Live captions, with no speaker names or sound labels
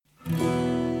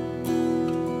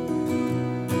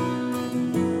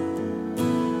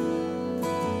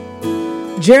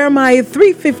Jeremiah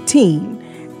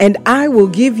 3:15, and I will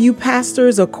give you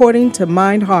pastors according to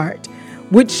mine heart,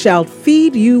 which shall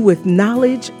feed you with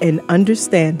knowledge and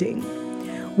understanding.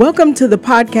 Welcome to the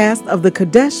podcast of the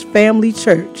Kadesh Family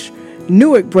Church,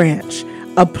 Newark Branch,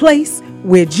 a place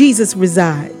where Jesus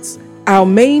resides. Our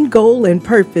main goal and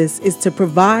purpose is to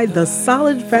provide the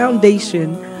solid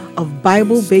foundation of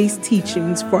Bible-based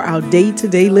teachings for our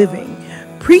day-to-day living,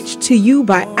 preached to you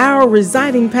by our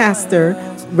residing pastor,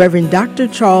 Reverend Dr.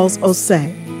 Charles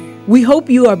Osei. We hope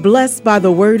you are blessed by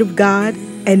the Word of God,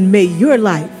 and may your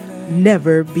life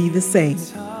never be the same.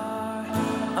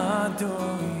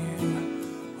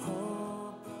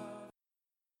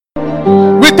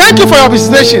 We thank you for your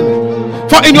visitation,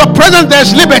 for in your presence there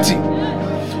is liberty,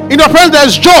 in your presence there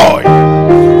is joy,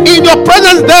 in your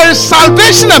presence there is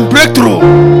salvation and breakthrough.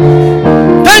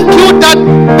 Thank you that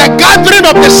the gathering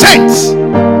of the saints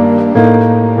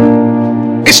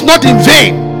is not in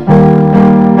vain.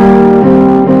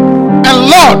 And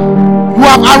Lord, you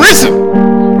have arisen,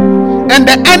 and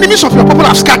the enemies of your people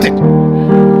have scattered.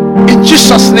 In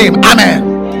Jesus' name, amen.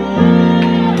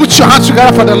 Put your hands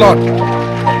together for the Lord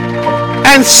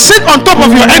and sit on top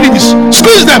of your enemies.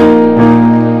 Squeeze them.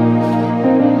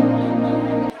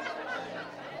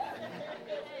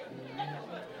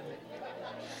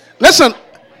 Listen.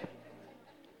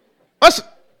 Let's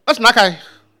Nakai.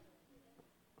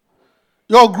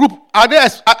 Your group,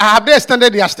 have they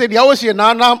extended their stay? They always say,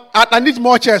 now, I need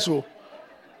more chairs. So.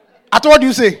 At what do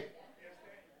you say?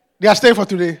 They are staying for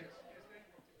today.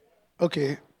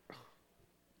 Okay.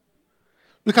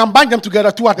 We can bind them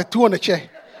together, two on the chair.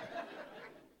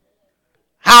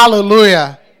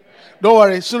 Hallelujah. Don't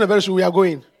worry, soon and very soon we are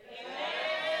going.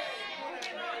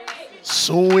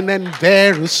 Soon and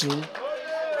very soon.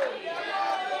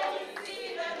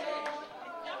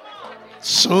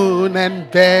 Soon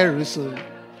and very soon.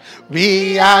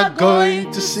 We are going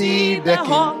to see the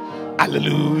King.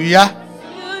 Hallelujah.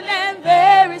 Soon and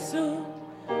very soon.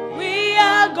 We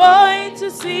are going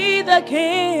to see the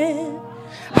King.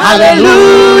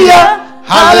 Hallelujah.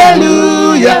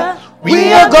 Hallelujah.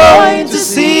 We are going to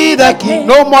see the King.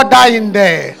 No more dying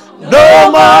there.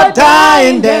 No more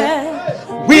dying there.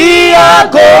 We are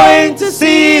going to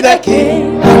see the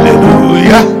King.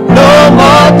 Hallelujah. No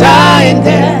more dying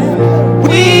there.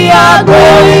 We are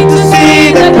going to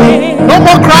see the King. No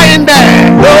more crying there.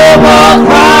 No more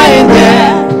crying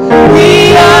there.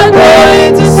 We are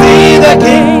going to see the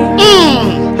King.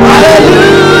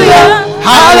 Hallelujah.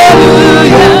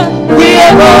 Hallelujah. We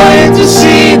are going to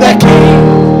see the King.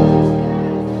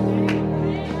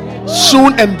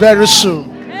 Soon and very soon.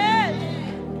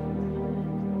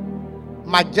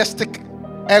 Majestic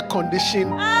air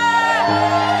condition.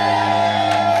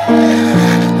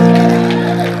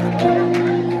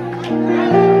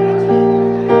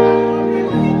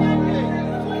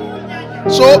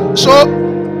 So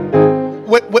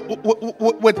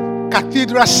with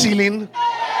cathedral ceiling.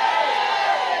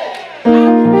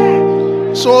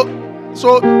 So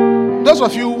those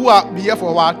of you who are be here for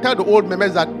a while, tell the old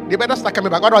members that they better start coming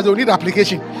back, otherwise they will need an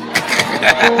application.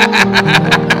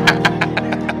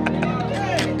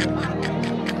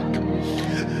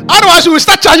 Otherwise we will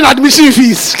start charging admission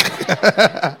fees.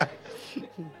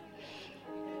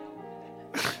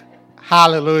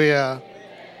 Hallelujah.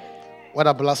 What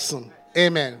a blessing.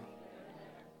 Amen.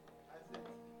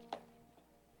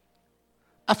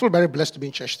 I feel very blessed to be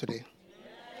in church today.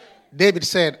 David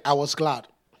said, I was glad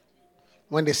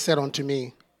when they said unto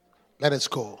me, let us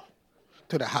go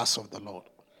to the house of the Lord.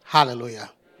 Hallelujah.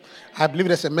 I believe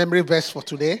there's a memory verse for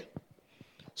today.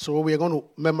 So we are going to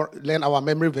learn our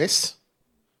memory verse.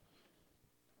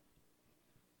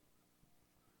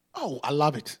 Oh, I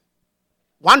love it.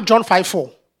 1 John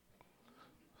 5:4.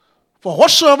 For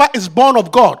whatsoever is born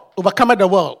of God overcometh the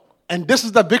world. And this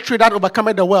is the victory that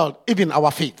overcometh the world, even our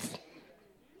faith.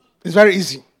 It's very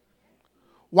easy.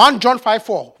 1 John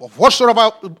 5:4. For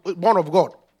whatsoever is born of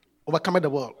God overcometh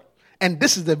the world. And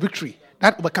this is the victory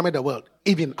that overcometh the world,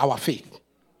 even our faith.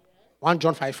 1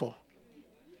 John 5:4.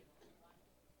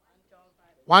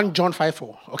 1 John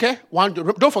 5:4. Okay?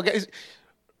 Don't forget.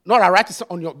 Not I write it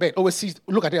on your bed. Always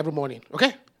look at it every morning.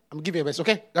 Okay? I'm giving you a verse.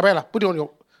 Okay? Gabriela, put it on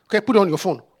your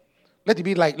phone. Let it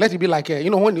be like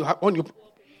when you on your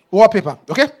wallpaper.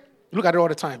 Okay? Look at it all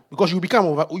the time because you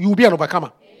will be an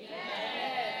overcomer.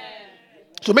 Amen.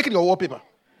 So make it your wallpaper.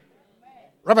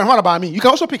 Reverend, what about me? You can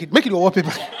also pick it. Make it your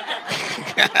wallpaper.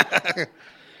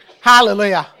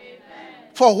 Hallelujah.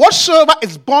 Amen. For whatsoever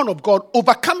is born of God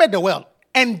overcometh the world,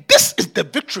 and this is the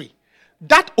victory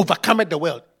that overcometh the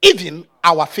world, even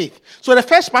our faith. So the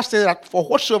first part says that for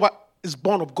whatsoever is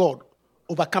born of God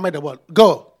overcometh the world.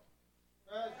 Go.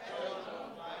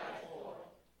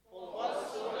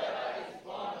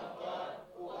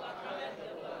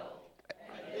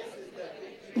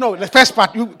 No, the first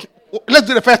part. Let's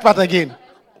do the first part again.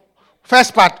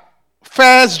 First part.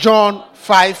 1 John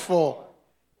 5:4.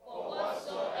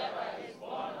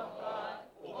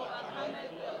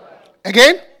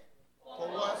 Again?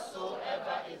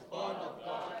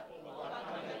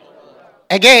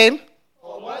 Again?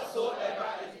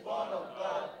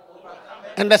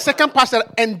 And the second part said,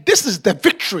 and this is the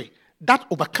victory that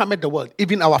overcometh the world,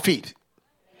 even our faith.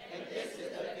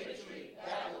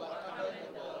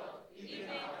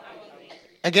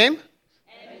 Again?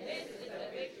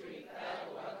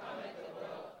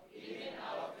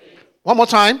 One more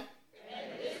time.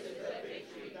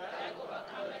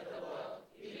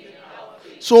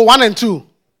 So 1 and 2.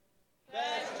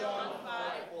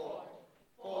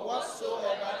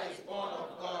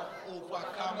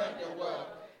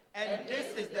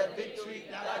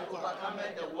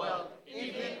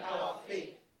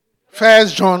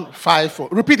 First John 5:4.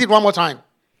 Repeat it one more time.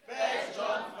 First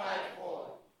John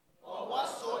 5:4. For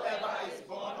whatsoever is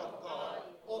born of God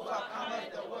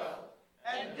overcometh the world,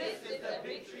 and this is the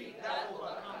victory that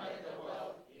overcometh the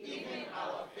world, even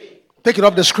our faith. Take it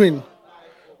off the screen.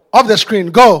 Off the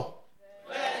screen. Go.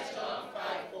 First John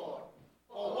 5:4.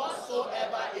 For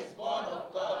whatsoever is born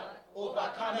of God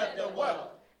overcometh the world,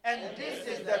 and this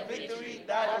is the victory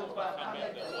that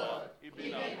overcometh the world,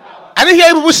 even our. I didn't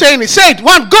hear people saying it. Say it.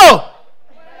 One. Go.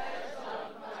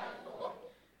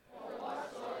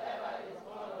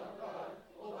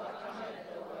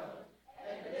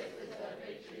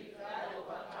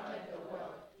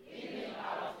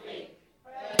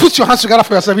 Put your hands together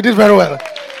for yourself. You did very well.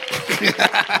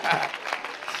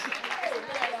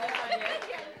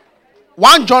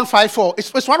 1 John 5:4.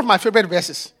 It's one of my favorite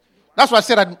verses. That's why I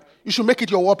said that you should make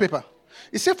it your wallpaper.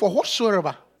 It said, for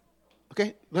whatsoever,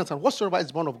 okay, whatsoever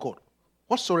is born of God.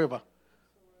 Whatsoever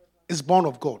is born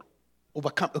of God.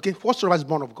 Overcome, okay, whatsoever is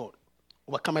born of God.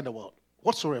 Overcome the world.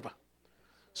 Whatsoever.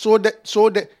 So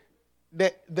the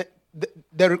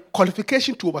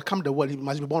qualification to overcome the world, it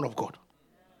must be born of God.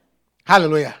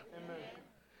 Hallelujah. Amen.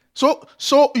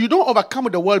 So you don't overcome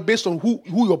the world based on who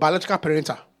your biological parents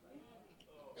are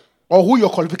or who your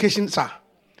qualifications are,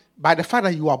 by the fact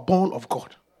that you are born of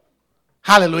God.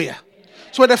 Hallelujah. Amen.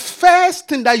 So the first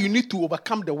thing that you need to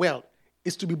overcome the world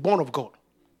is to be born of God.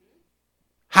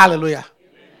 Hallelujah.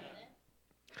 Amen.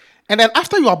 And then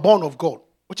after you are born of God,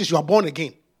 which is you are born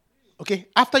again, okay?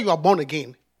 After you are born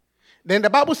again, then the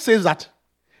Bible says that,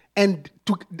 and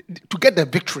to get the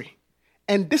victory.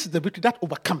 And this is the victory that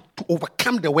to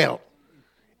overcome the world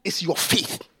is your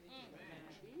faith.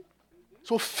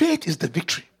 So faith is the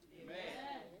victory.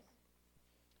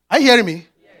 Are you hearing me?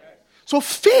 So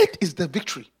faith is the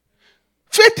victory.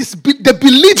 Faith is the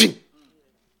believing.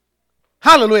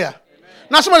 Hallelujah.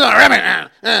 Now somebody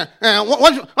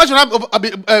what should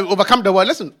I overcome the world?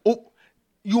 Listen,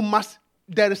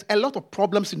 there is a lot of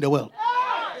problems in the world.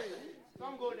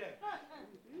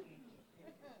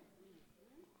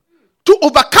 To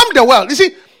overcome the world. You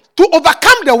see, to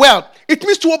overcome the world, it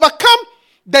means to overcome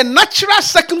the natural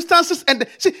circumstances and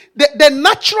the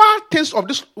natural things of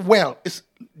this world is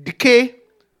decay,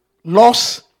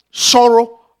 loss,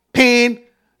 sorrow, pain.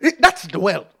 That's the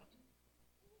world.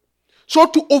 So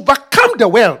to overcome the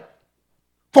world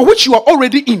for which you are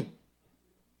already in,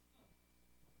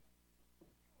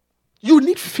 you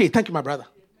need faith. Thank you, my brother.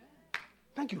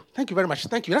 Thank you. Thank you very much.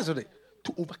 Thank you. That's it.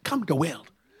 To overcome the world.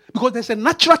 Because there's a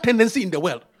natural tendency in the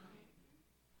world.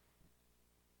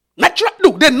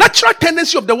 The natural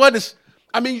tendency of the world is,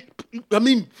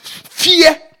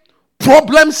 fear,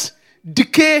 problems,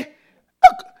 decay.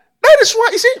 Look, that is why,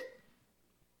 you see,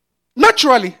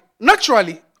 naturally,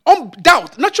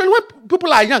 doubt. Naturally, when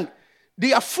people are young,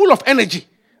 they are full of energy.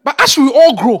 But as we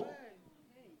all grow,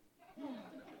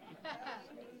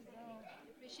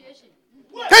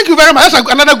 thank you very much. That's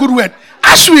another good word.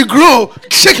 As we grow,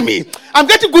 shake me. I'm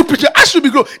getting good picture. As we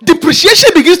grow, depreciation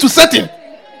begins to set in.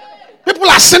 People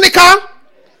are cynical.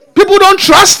 People don't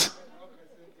trust.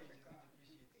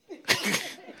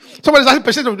 Somebody's asking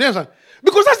percent of the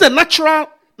because that's the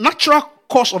natural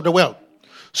course of the world.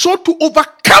 So to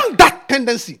overcome that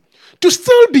tendency, to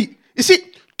still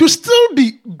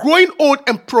be growing old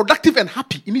and productive and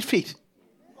happy, you need faith.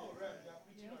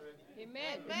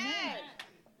 Amen.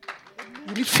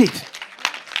 You need faith.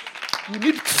 You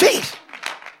need faith.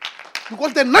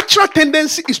 Because the natural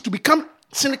tendency is to become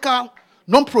cynical,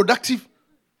 non-productive.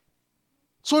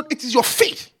 So it is your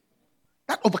faith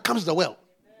that overcomes the world.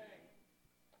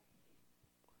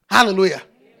 Hallelujah.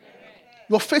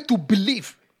 Your faith to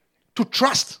believe, to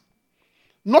trust,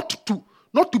 not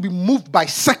to be moved by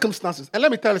circumstances. And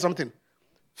let me tell you something.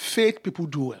 Faith people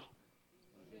do well.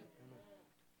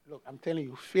 Look, I'm telling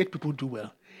you, faith people do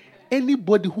well.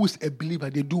 anybody who is a believer,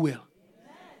 they do well.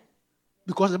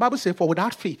 Because the Bible says, for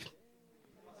without faith,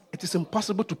 it is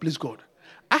impossible to please God.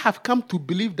 I have come to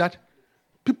believe that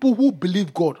people who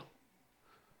believe God.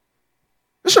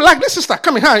 You should like this sister.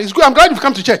 Come in here. It's good. I'm glad you've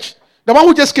come to church. The one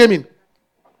who just came in.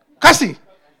 Cassie.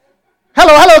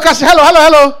 Hello, Cassie.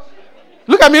 Hello.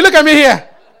 Look at me here.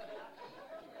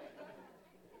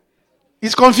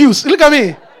 He's confused. Look at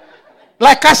me.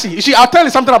 Like Cassie. You see, I'll tell you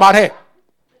something about her.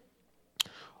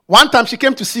 One time she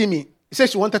came to see me. She said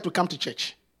she wanted to come to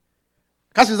church.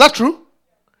 Cassie, is that true?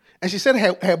 And she said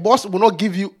her boss will not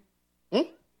give you.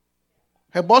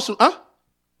 Her boss will,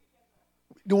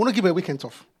 they will not give her weekends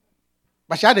off.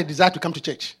 But she had a desire to come to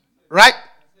church. Right?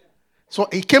 So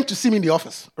he came to see me in the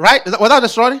office. Right? Was that the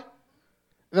story?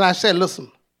 Then I said, listen,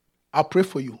 I'll pray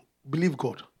for you. Believe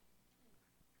God.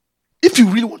 If you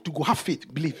really want to go, have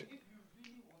faith. Believe.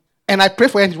 And I pray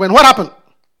for her. When what happened?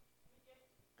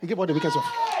 He gave all the weekends off.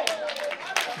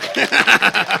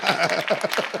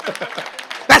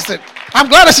 That's it. I'm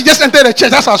glad that she just entered the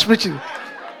church. That's how I was preaching.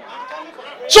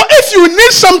 So if you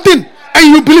need something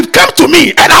and you believe, come to me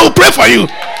and I will pray for you.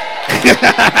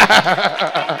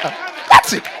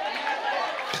 That's it.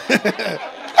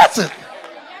 That's it.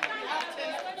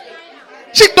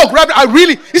 She talk, Rabbi, I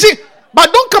really, you see,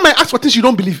 but don't come and ask for things you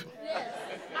don't believe.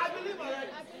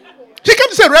 She came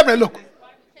to say, Reverend, look,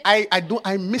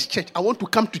 I miss church. I want to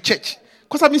come to church.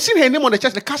 Because I've been seeing her name on the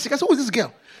church, the casket. I said, who is this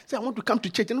girl? I said, I want to come to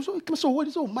church. And so what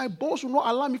is it? My boss will not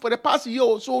allow me for the past year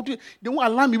or so. They won't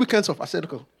allow me weekends off. I said,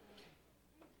 okay.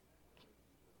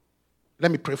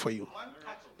 Let me pray for you.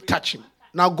 Touch him.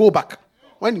 Now go back.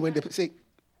 When they say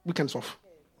weekends off.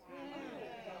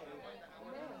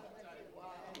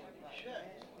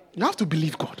 You have to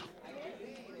believe God.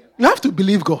 You have to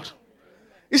believe God.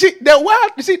 You see, the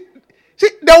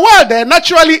world there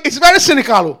naturally is very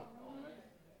cynical.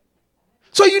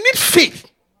 So you need faith.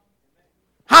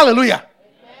 Hallelujah.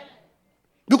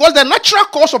 Because the natural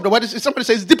cause of the world is somebody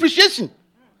says depreciation.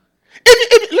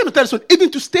 Even, let me tell you something. Even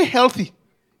to stay healthy,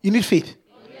 you need faith.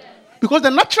 Because the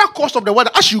natural cause of the world,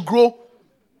 as you grow,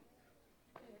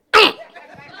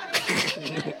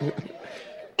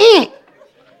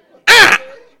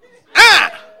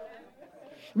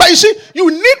 but you see,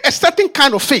 you need a certain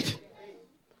kind of faith.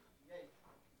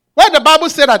 Where the Bible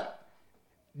said that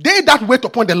they that wait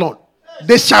upon the Lord,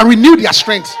 they shall renew their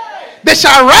strength. They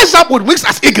shall rise up with wings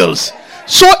as eagles.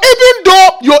 So even though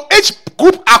your age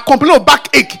group are complaining of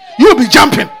backache, you will be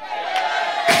jumping.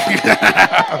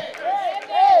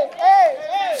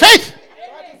 Faith.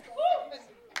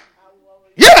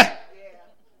 Yeah.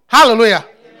 Hallelujah.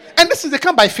 And this is they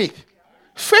come by faith.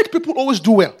 Faith people always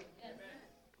do well.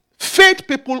 Faith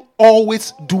people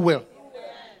always do well.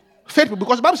 Faith people,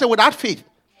 because the Bible says without faith,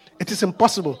 it is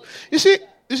impossible. You see,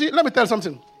 let me tell you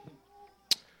something.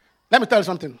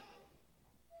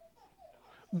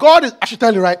 God is, I should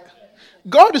tell you, right?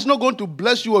 God is not going to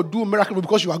bless you or do a miracle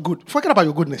because you are good. Forget about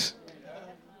your goodness.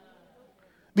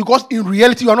 Because in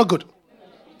reality, you are not good.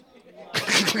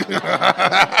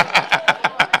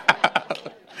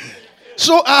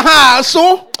 So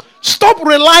stop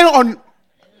relying on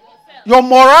your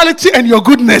morality and your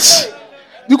goodness.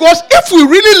 Because if we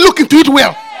really look into it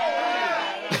well,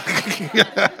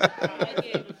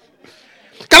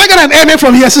 can I get an amen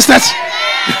from here, sisters?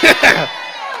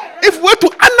 If we're to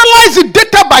analyze it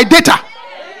data by data,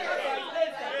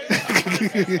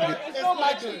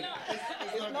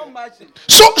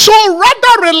 so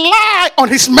rather rely on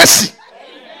his mercy.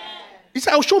 He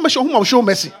said, I will show mercy on whom I will show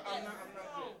mercy.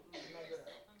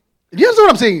 Do you understand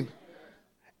what I'm saying?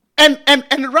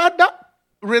 And rather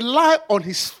rely on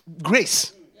his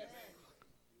grace. Do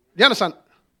you understand?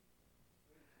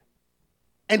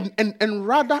 And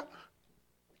rather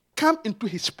come into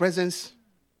his presence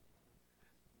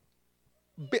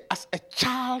be as a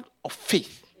child of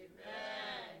faith.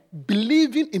 Amen.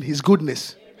 Believing in his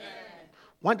goodness. Amen.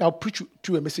 One day I'll preach to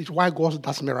you a message why God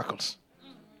does miracles.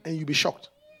 And you'll be shocked.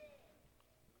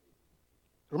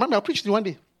 Remember, I'll preach to you one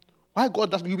day. Why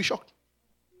God does, you'll be shocked.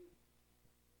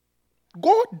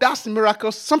 God does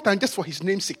miracles sometimes just for his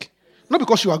name's sake. Not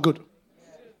because you are good.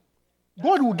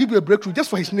 God will give you a breakthrough just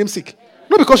for his name's sake.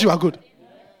 Not because you are good.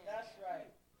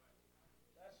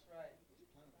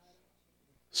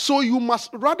 So you must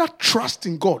rather trust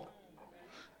in God.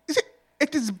 You see,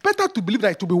 it is better to believe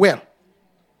that it will be well.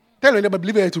 Tell your neighbor,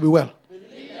 believe that it will be well.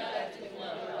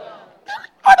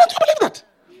 Why don't you believe that?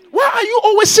 Why are you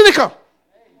always cynical?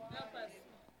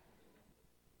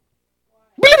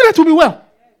 Believe that it will be well.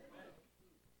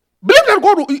 Believe that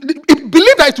God will,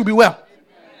 believe that it will be well.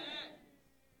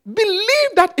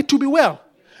 Believe that it will be well.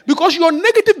 Because your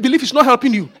negative belief is not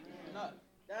helping you.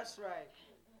 That's right.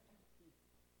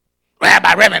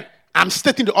 Reverend, I'm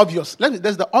stating the obvious.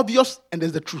 There's the obvious and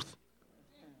there's the truth.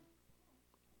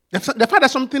 The fact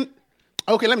that something,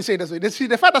 okay, let me say it this way.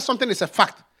 The fact that something is a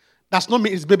fact does not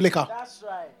mean it's biblical. That's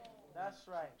right. That's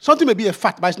right. Something may be a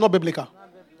fact, but it's not biblical.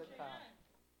 Not biblical.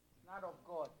 Not of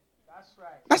God. That's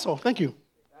right. That's all. Thank you.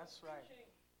 That's right.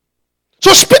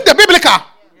 So speak the biblical.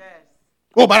 Yes.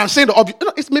 Oh, but I'm saying the obvious.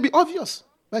 No, it may be obvious,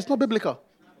 but it's not biblical.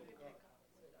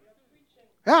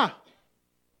 Yeah.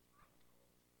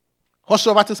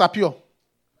 Whatsoever things are pure.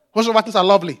 Whatsoever things are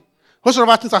lovely.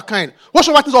 Whatsoever things are kind.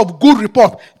 Whatsoever things are of good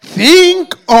report.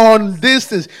 Think on these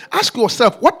things. Ask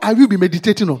yourself, what have you been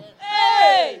meditating on?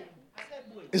 Hey.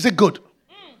 Is it good?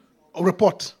 Or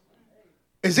report?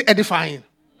 Is it edifying?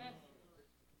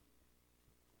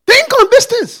 Think on these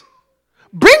things.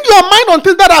 Bring your mind on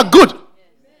things that are good.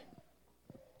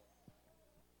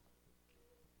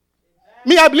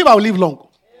 Me, I believe I will live long.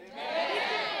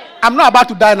 I'm not about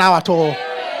to die now at all.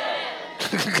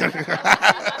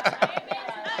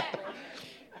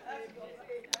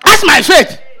 That's my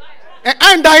faith.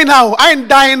 I ain't dying now. I ain't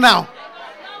dying now.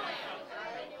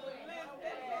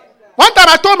 One time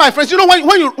I told my friends, you know,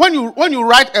 when you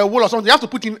write a will or something, you have to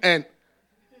put in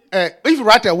if you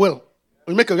write a will,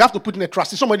 you have to put in a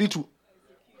trustee, somebody to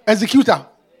executor.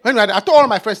 Anyway, I told all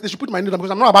my friends they should put my name down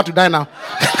because I'm not about to die now.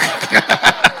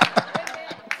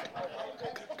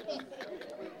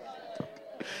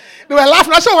 They were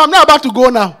laughing. I said, I'm not about to go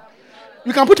now.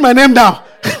 You can put my name down.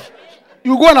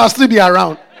 You go and I'll still be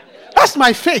around. That's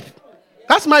my faith.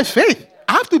 That's my faith.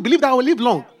 I have to believe that I will live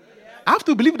long. I have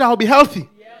to believe that I will be healthy.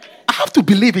 I have to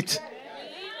believe it.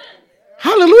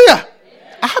 Hallelujah.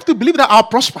 I have to believe that I'll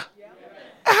prosper.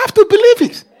 I have to believe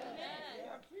it.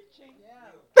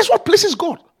 That's what pleases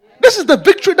God. This is the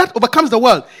victory that overcomes the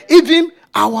world. Even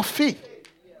our faith.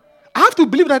 I have to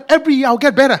believe that every year I'll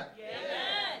get better.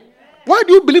 Why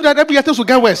do you believe that every year things will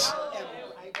get worse?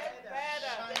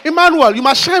 Emmanuel, you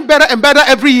must shine better and better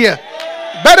every year.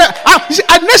 Better. You see,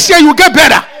 next year you get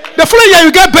better. The following year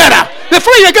you get better. The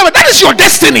following year you get better. That is your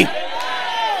destiny.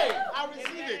 I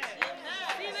receive it.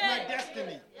 It's my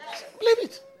destiny. Believe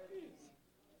it.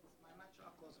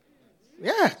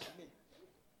 Yeah.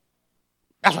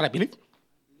 That's what I believe.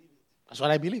 That's what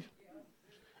I believe.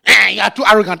 You are too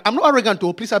arrogant. I'm not arrogant,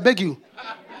 oh, please, I beg you.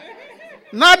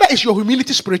 Neither is your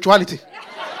humility spirituality.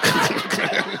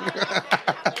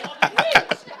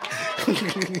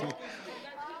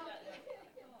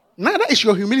 Neither is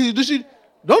your humility.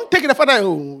 Don't take it further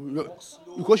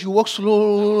because you walk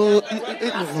slow.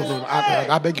 No,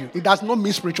 I beg you. It does not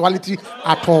mean spirituality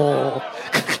at all.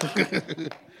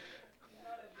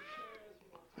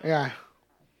 Yeah.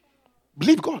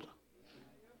 Believe God.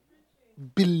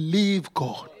 Believe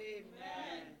God.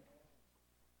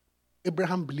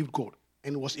 Abraham believed God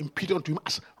and it was imputed unto him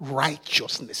as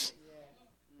righteousness.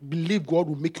 Believe God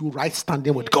will make you right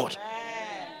standing with God.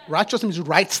 Righteousness is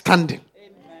right standing.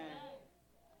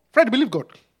 Fred, believe God.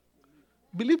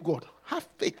 Believe God. Have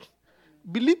faith.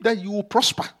 Believe that you will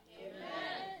prosper.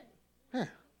 Yeah.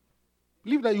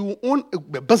 Believe that you will own a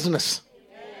business.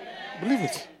 Believe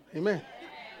it. Amen.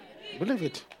 Believe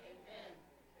it.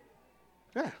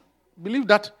 Yeah. Believe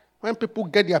that when people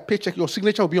get their paycheck, your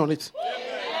signature will be on it.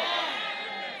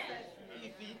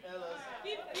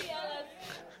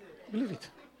 Believe it.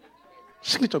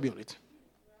 Signature will be on it.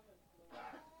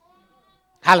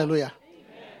 Hallelujah.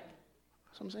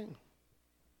 That's what I'm saying.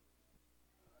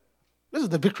 This is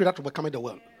the victory that overcomes the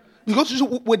world. Because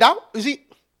without, there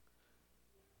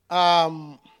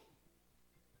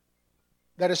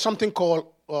is something called,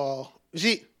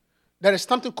 there is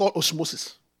something called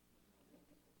osmosis.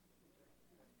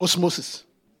 Osmosis.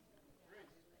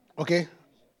 Okay?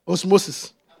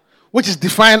 Osmosis. Which is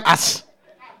defined as.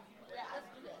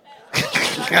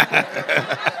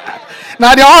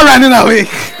 Now they're all running away.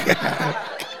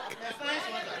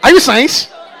 Are you science?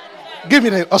 Give me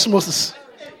the osmosis.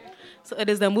 So it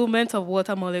is the movement of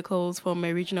water molecules from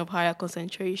a region of higher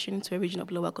concentration to a region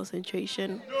of lower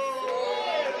concentration.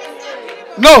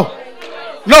 No.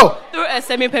 Through a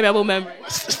semi-permeable membrane.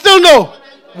 Still no.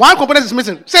 One component is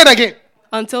missing. Say it again.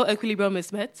 Until equilibrium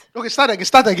is met. Okay, start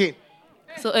again.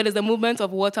 So it is the movement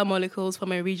of water molecules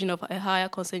from a region of a higher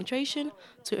concentration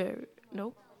to a...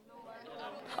 No?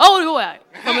 Oh, right.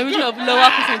 From a region of lower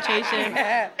concentration.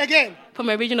 Again. From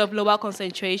a region of lower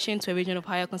concentration to a region of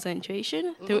higher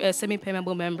concentration through a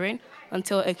semi-permeable membrane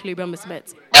until equilibrium is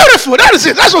met. Beautiful. That is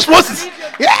it. That's osmosis.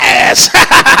 Yes.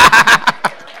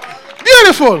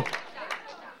 Beautiful.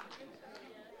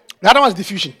 The other one is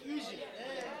diffusion.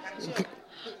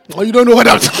 Oh, you don't know what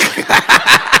else.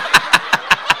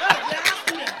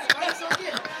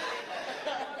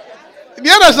 The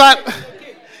other side.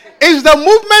 It's the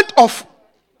movement of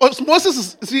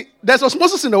osmosis. See, there's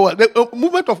osmosis in the world. The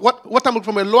movement of water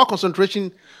from a lower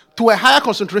concentration to a higher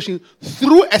concentration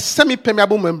through a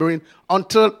semi-permeable membrane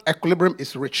until equilibrium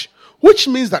is reached. Which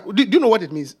means that, do you know what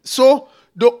it means? So,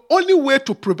 the only way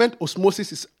to prevent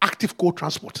osmosis is active cold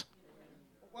transport.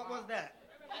 What was that?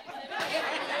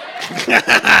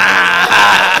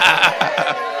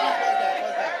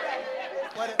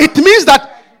 It means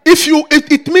that if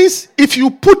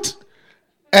you put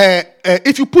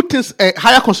things a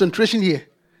higher concentration here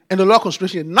and a lower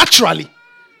concentration here, naturally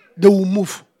they will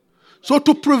move. So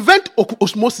to prevent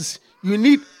osmosis, you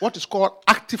need what is called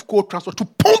active cold transport to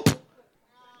pump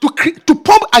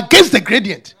against the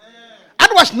gradient.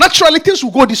 Otherwise, naturally things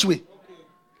will go this way.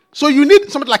 So you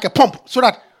need something like a pump so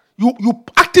that you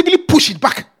actively push it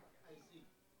back.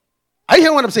 Are you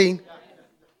hearing what I'm saying?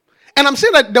 And I'm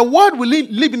saying that the world we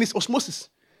live in is osmosis.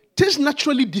 Things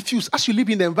naturally diffuse as you live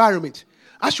in the environment,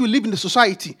 as you live in the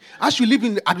society, as you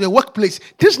live at the workplace.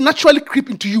 Things naturally creep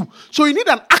into you. So you need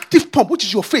an active pump, which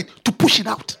is your faith, to push it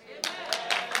out.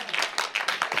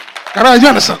 You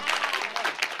understand?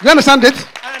 You understand it?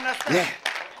 I understand. Yeah.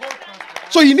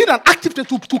 So you need an active thing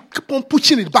to keep on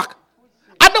pushing it back.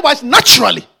 Otherwise,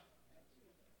 naturally.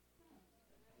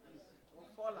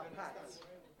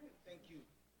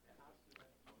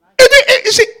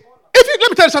 You see, let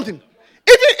me tell you something.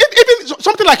 Even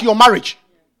something like your marriage,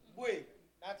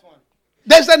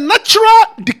 there's a natural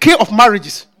decay of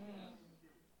marriages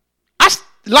as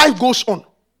life goes on.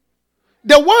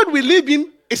 The world we live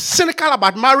in is cynical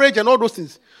about marriage and all those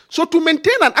things. So to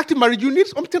maintain an active marriage, you need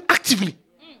something actively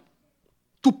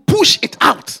to push it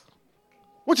out,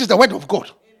 which is the word of God.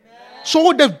 Amen.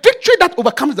 So the victory that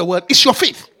overcomes the world is your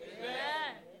faith.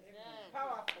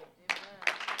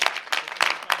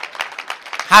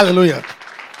 Hallelujah.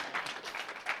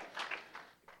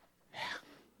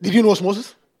 Did you know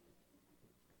osmosis?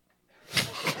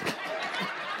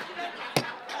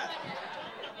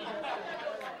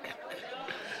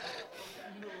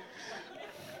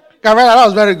 Gabriela, that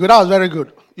was very good. That was very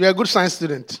good. You're a good science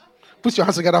student. Put your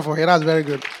hands together for her. That was very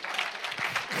good.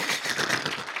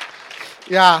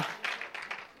 Yeah.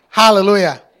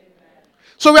 Hallelujah.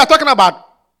 So we are talking about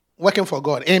working for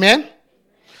God. Amen.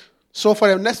 So for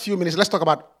the next few minutes, let's talk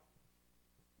about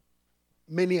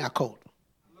many are called.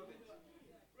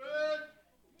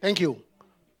 Thank you.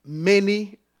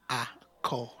 Many are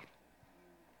called.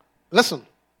 Listen.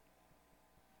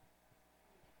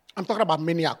 I'm talking about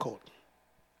many are called.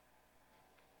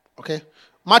 Okay?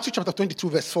 Matthew chapter 22,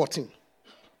 verse 14.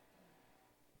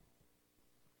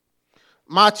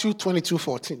 Matthew 22,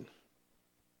 14.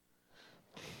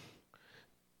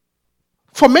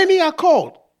 For many are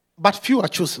called, but few are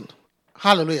chosen.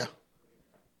 Hallelujah.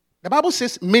 The Bible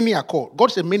says many are called.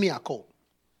 God said many are called.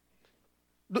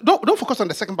 Don't focus on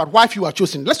the second part, why few are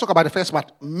chosen. Let's talk about the first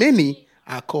part. Many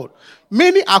are called.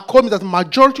 Many are called means that the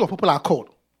majority of people are called.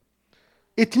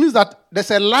 It means that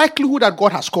there's a likelihood that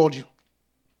God has called you.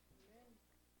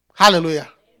 Hallelujah.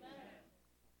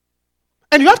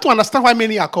 And you have to understand why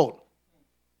many are called.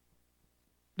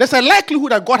 There's a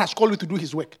likelihood that God has called you to do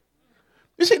his work.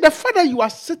 You see, the fact that you are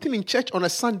sitting in church on a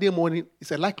Sunday morning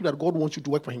is a likelihood that God wants you to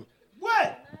work for him.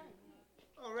 Why?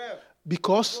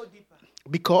 Because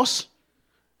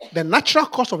the natural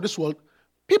course of this world,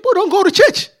 people don't go to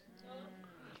church.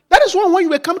 That is why when you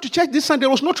were coming to church this Sunday, there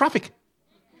was no traffic.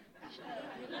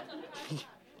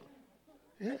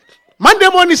 Yeah. Monday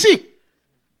morning, see,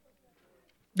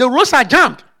 the roads are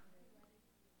jammed.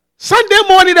 Sunday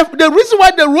morning, the reason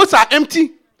why the roads are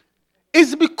empty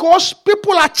is because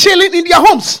people are chilling in their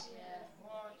homes.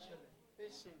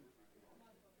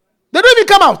 They don't even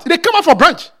come out. They come out for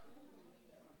brunch.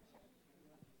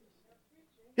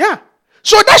 Yeah.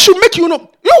 So that should make you know.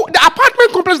 The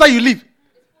apartment complex that you live.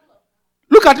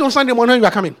 Look at it on Sunday morning when you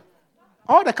are coming.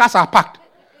 All the cars are parked.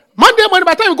 Monday morning,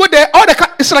 by the time you go there, all the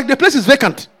cars, it's like the place is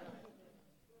vacant.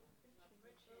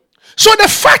 So the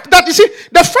fact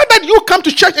that you come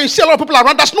to church and you see a lot of people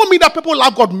around does not mean that people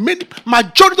love God.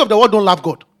 Majority of the world don't love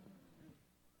God.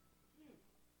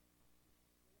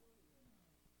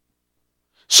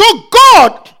 So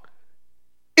God,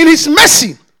 in his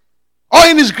mercy or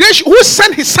in his grace, who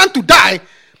sent his son to die,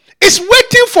 is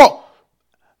waiting for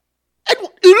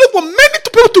many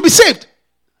people to be saved.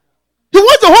 He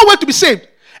wants the whole world to be saved.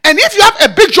 And if you have a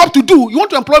big job to do, you want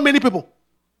to employ many people.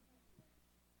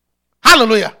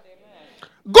 Hallelujah.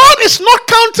 God is not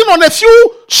counting on a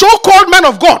few so-called men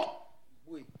of God.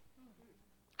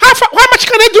 How much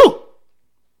can they do?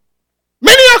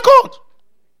 Many are called.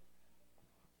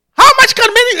 How much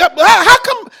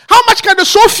can the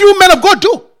so few men of God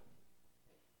do?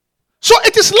 So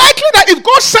it is likely that if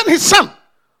God sent his son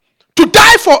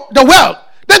for the world,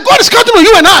 then God is counting on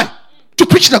you and I to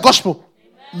preach the gospel.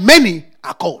 Many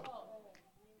are called.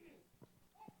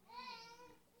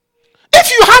 If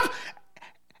you have,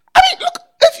 look,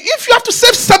 if you have to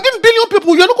save 7 billion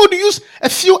people, you're not going to use a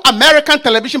few American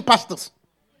television pastors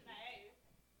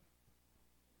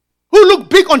who look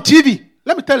big on TV.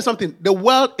 Let me tell you something. The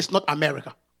world is not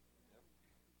America.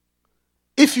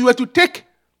 If you were to take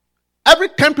every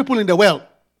 10 people in the world,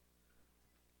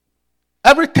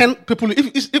 every 10 people,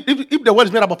 if the world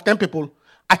is made up of 10 people,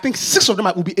 I think 6 of them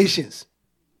will be Asians.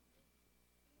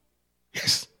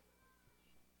 Yes.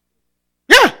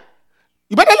 Yeah.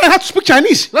 You better learn how to speak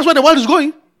Chinese. That's where the world is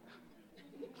going.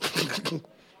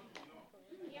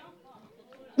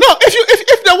 No,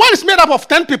 if the world is made up of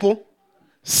 10 people,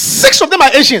 6 of them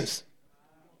are Asians.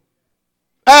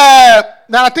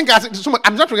 Now I think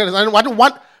I'm not forgetting.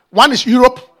 One is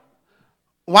Europe,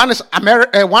 one is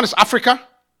America, one is Africa,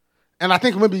 and I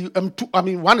think maybe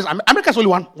one is America's only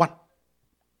one.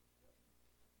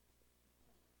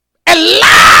 A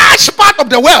large part of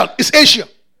the world is Asia,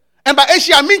 and by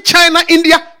Asia I mean China,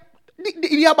 India.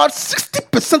 About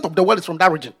 60% of the world is from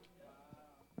that region.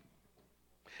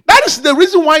 That is the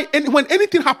reason why when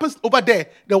anything happens over there,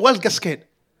 the world gets scared.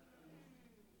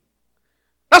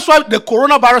 That's why the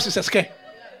coronavirus is a scare.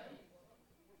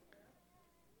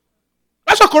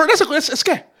 That's a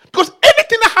scare. Because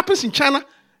anything that happens in China,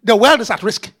 the world is at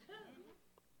risk.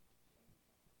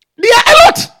 They are a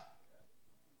lot.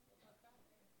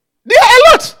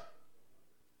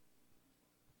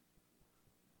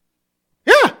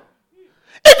 Yeah.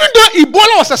 Even though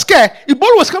Ebola was a scare,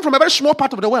 Ebola was come from a very small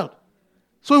part of the world.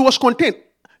 So it was contained.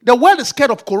 The world is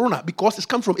scared of corona because it's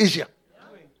come from Asia.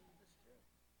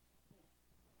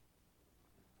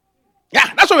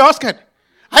 Yeah, that's why we're all scared.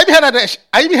 I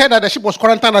even heard that the ship was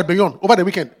quarantined at Bayonne over the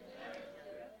weekend.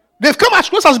 They've come as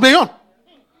close as Bayonne.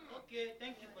 Okay,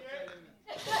 thank you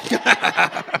for telling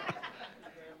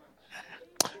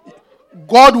me.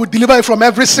 God will deliver you from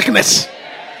every sickness.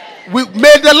 May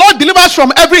the Lord deliver us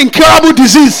from every incurable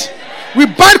disease. We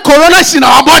bind coronas in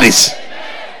our bodies.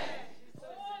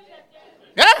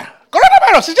 Yeah,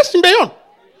 coronavirus is just in Bayonne.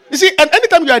 You see, and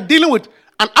anytime you are dealing with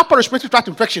an upper respiratory tract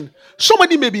infection,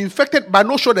 somebody may be infected but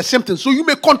not show the symptoms, so you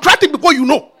may contract it before you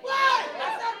know.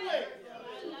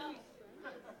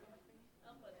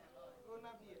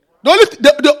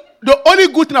 The only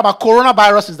good thing about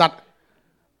coronavirus is that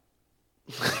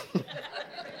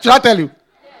should I tell you?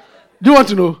 Do you want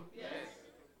to know? Do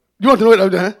you want to know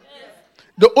it? Huh?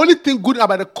 The only thing good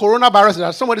about the coronavirus is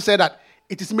that somebody said that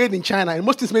it is made in China, and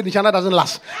most things made in China doesn't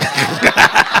last.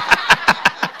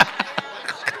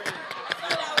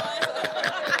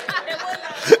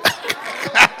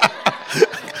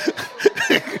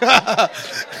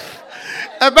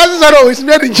 A person said, "Oh, it's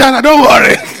made in China. Don't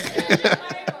worry."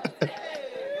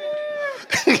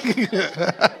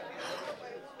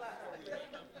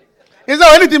 He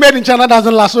said, "Anything made in China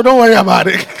doesn't last, so don't worry about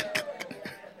it."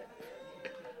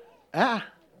 Yeah.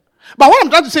 But what I'm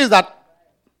trying to say is that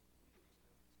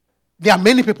there are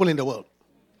many people in the world,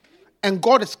 and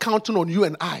God is counting on you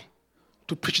and I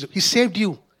to preach them. He saved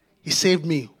you. He saved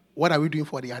me. What are we doing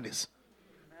for the others?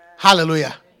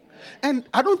 Hallelujah. And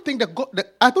I don't think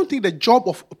the job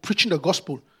of preaching the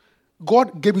gospel,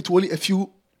 God gave it to only a few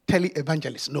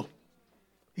tele-evangelists. No.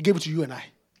 He gave it to you and I.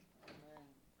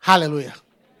 Hallelujah.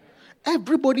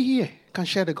 Everybody here can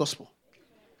share the gospel.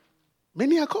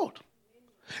 Many are called.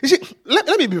 You see, let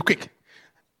me be quick.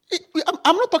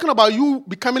 I'm not talking about you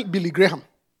becoming Billy Graham.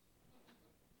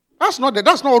 That's not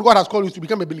what God has called you to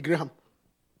become, a Billy Graham.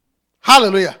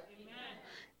 Hallelujah. Amen.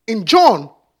 In John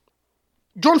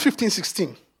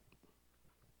 15:16.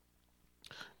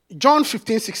 John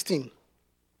 15:16.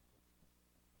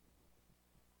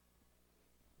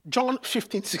 John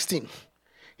 15:16.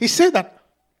 He said that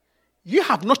you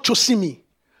have not chosen me,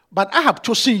 but I have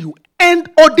chosen you and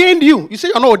ordained you. You say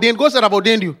you're not ordained. God said I've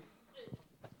ordained you.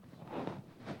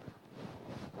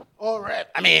 All right.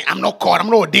 I mean, I'm not called. I'm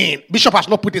not ordained. Bishop has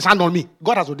not put his hand on me.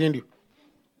 God has ordained you.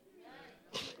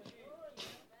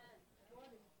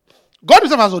 God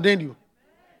himself has ordained you.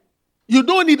 You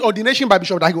don't need ordination by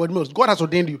Bishop Dag Heward-Mills. God has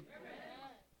ordained you.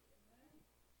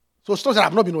 So stop saying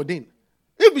I've not been ordained.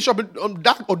 If Bishop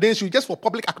Dag ordains you just for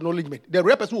public acknowledgement, the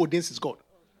real person who ordains is God.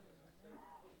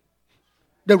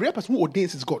 The real person who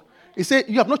ordains is God. He said,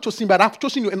 you have not chosen me, but I have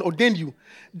chosen you and ordained you,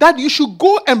 that you should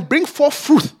go and bring forth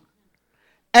fruit,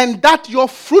 and that your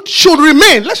fruit should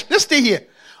remain. Let's stay here.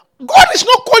 God is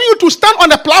not calling you to stand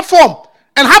on a platform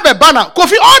and have a banner.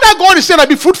 Kofi, all that God is saying is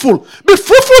be fruitful. Be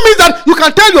fruitful means that you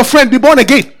can tell your friend, be born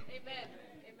again. Amen.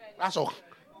 That's all.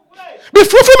 Be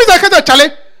fruitful means that I can tell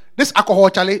Charlie, this alcohol,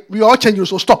 Charlie, we all change you,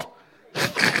 so stop. Be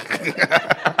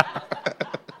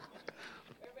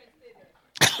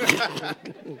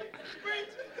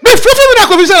fruitful with that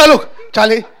conviction. Look,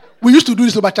 Charlie, we used to do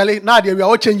this, but Charlie, now we are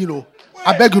all changing. You know.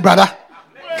 I beg you, brother.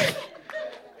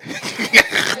 Be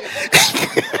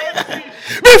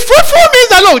fruitful means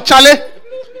that, look, Charlie.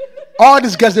 All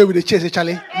these guys there with the chase,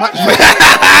 Charlie.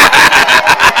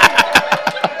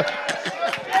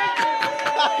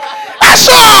 That's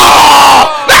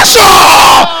all. That's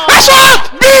all. That's all.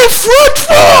 Be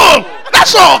fruitful.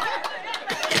 That's all.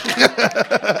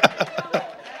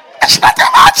 It's not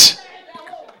that much.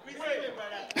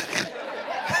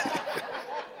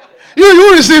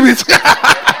 You receive it.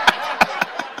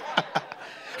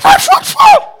 Be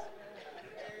fruitful.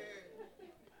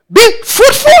 Be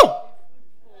fruitful.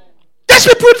 Just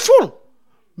be fruitful.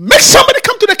 Make somebody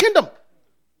come to the kingdom.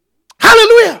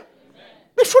 Hallelujah.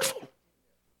 Be fruitful.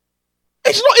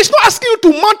 It's not asking you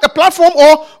to mount a platform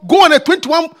or go on a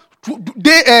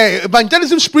 21-day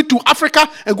evangelism spree to Africa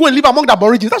and go and live among the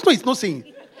Aborigines. That's what it's not saying.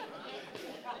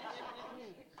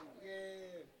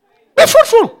 Be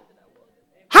fruitful.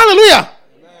 Hallelujah.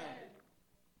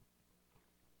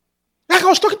 Like I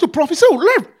was talking to Prophet, say,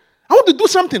 Lord, I want to do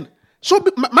something. So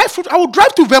my fruit, I will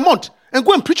drive to Vermont and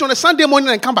go and preach on a Sunday morning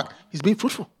and come back. He's being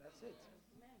fruitful.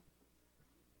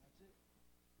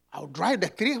 I'll drive the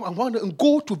 3 hours and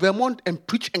go to Vermont and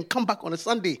preach and come back on a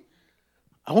Sunday.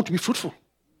 I want to be fruitful.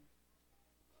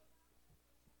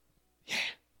 Yeah.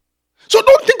 So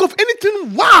don't think of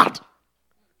anything wild.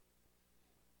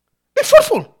 Be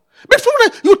fruitful. Be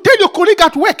fruitful. You tell your colleague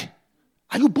at work,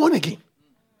 are you born again?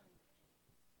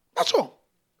 That's all.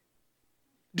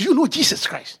 Do you know Jesus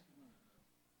Christ?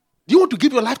 Do you want to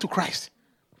give your life to Christ?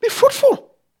 Be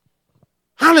fruitful.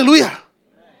 Hallelujah.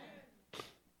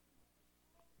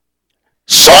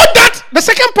 So that the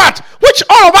second part, which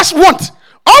all of us want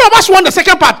the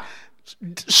second part,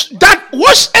 that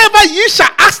whatsoever ye shall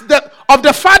ask of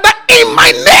the Father in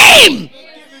my name,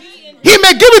 he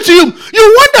may give it to you.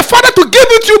 You want the Father to give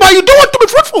it to you, but you don't want to be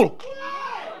fruitful.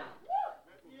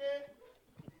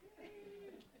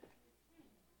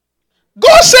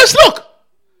 God says, look,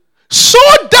 so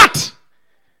that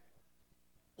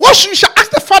what you shall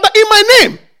ask the Father in my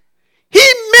name,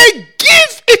 he may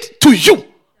give it to you.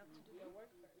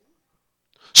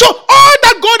 So all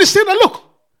that God is saying, look,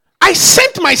 I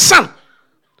sent my son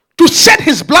to shed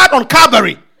his blood on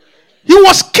Calvary. He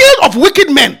was killed of wicked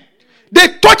men.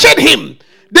 They tortured him.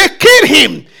 They killed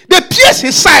him. They pierced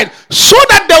his side so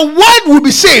that the world will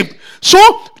be saved. So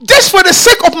just for the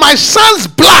sake of my son's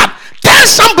blood, tell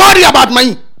somebody about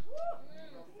me.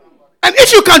 And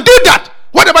if you can do that,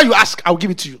 whatever you ask, I'll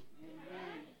give it to you.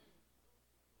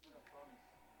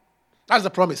 That's the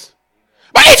promise.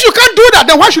 But if you can't do that,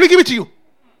 then why should he give it to you?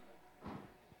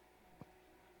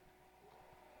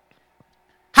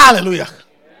 Hallelujah.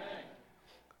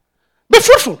 Be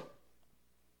fruitful.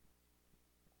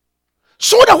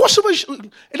 So that whatsoever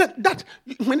that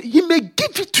when he may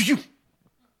give it to you.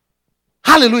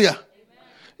 Hallelujah.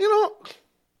 You know,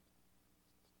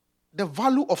 the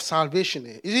value of salvation,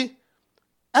 you see,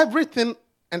 everything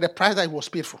and the price that it was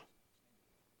paid for.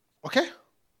 Okay?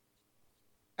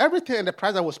 Everything and the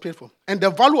price that was paid for. And the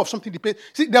value of something depends.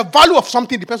 See, the value of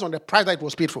something depends on the price that it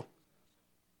was paid for.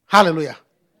 Hallelujah.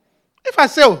 If I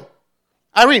say, oh,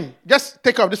 Irene, just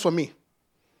take care of this for me.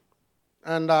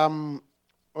 And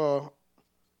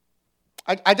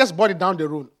I just bought it down the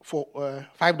road for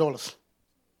 $5.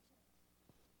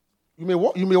 You may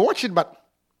watch it, but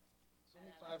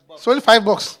it's only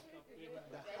 $5.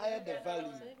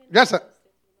 Yes, sir.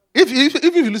 If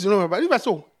you listen, no, but if I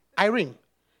say, Irene,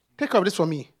 take care of this for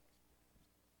me.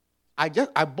 I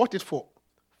bought it for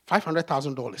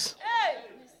 $500,000.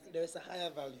 There's a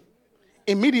higher value.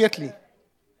 Immediately,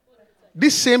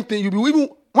 this same thing, you'll be even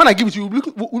when I give it to you,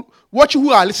 you'll watch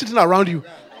who are sitting around you.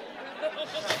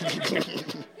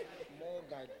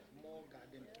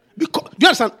 Because, do you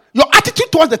understand? Your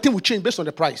attitude towards the thing will change based on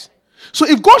the price. So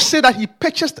if God said that he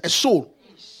purchased a soul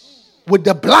with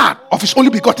the blood of his only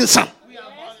begotten son,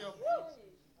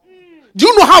 do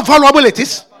you know how valuable it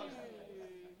is?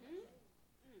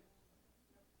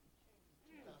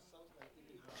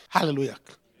 Hallelujah.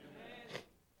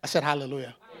 I said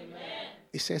hallelujah.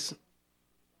 It says,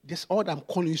 this all that I'm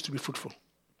calling you is to be fruitful.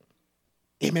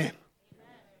 Amen.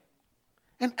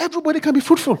 And everybody can be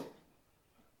fruitful.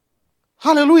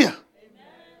 Hallelujah. Amen.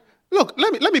 Look,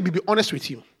 let me be honest with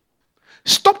you.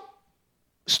 Stop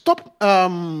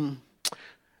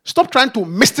trying to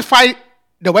mystify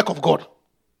the work of God.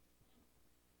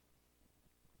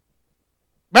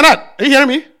 Bernard, are you hearing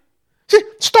me? See,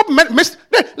 let's stop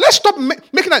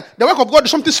making the work of God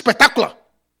something spectacular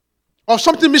or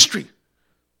something mystery.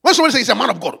 When somebody says he's a man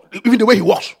of God, even the way he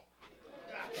walks.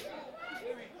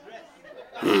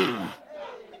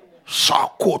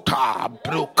 Sakota,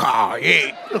 Broka,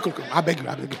 hey. Look, I beg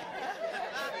you.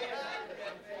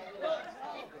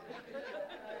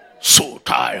 So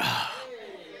tired.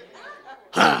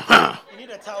 You need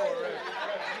a towel,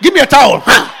 right? Give me a towel.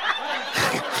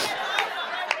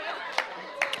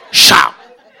 Sha.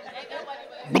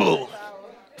 Boo.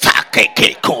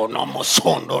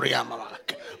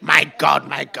 My God.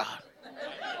 Hey!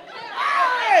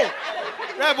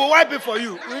 Right, we'll wipe it for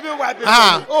you. We'll even wipe it for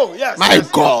you. Oh, yes. My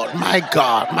yes. God.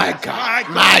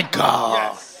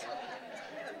 Yes.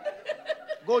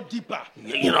 Go deeper.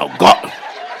 You know, God.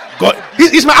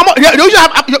 He's my armor. You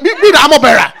have be the armor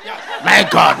bearer. Yes. My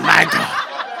God.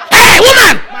 Hey,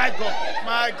 woman! My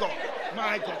God.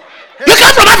 You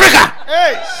come from Africa.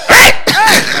 Hey! Right?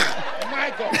 My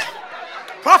God.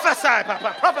 Prophesy,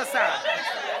 Papa. Prophesy.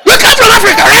 You come from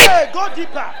Africa, right? Hey, go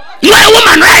deeper. You are a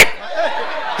woman, right?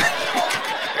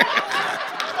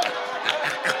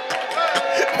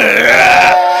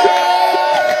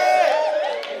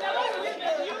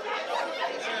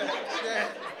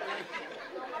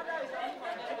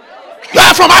 You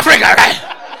are from Africa, right?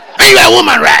 And you are a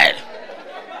woman, right?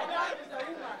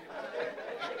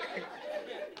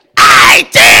 I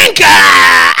think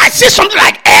I see something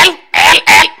like L.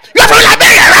 You are from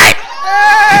Liberia, right?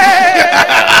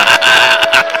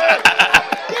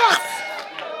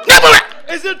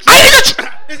 Is it true?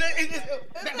 Is it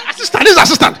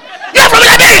Assistant. You are from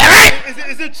Liberia, right?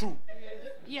 Is it true?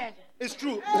 Yes. It's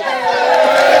true.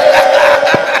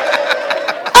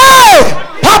 Oh,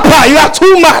 Papa, you are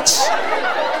too much.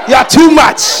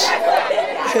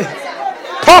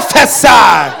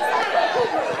 Prophesy.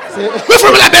 We're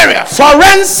from Liberia.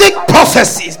 Forensic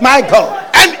prophecies, my God.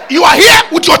 And you are here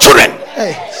with your children.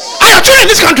 Hey. Are your children in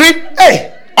this country?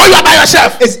 Hey. Or you are by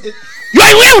yourself? You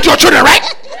are here with your children, right?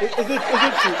 Is it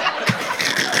true?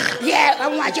 Yeah,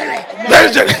 I'm watching it.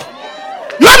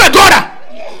 You have a daughter.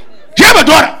 You have a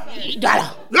daughter. Dollar.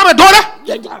 You have a daughter?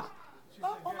 Yeah, dollar.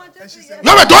 You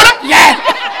have a daughter? Yeah.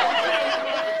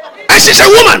 And she's a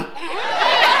woman.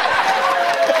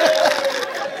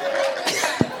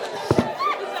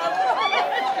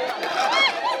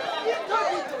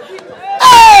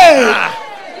 Hey.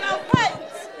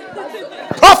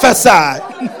 Prophesy.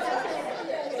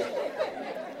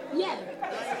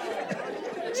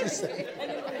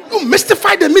 You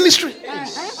mystify the ministry.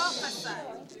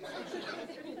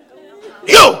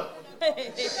 You.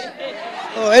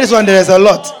 Oh, this one there is a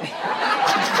lot.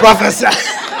 Prophesy.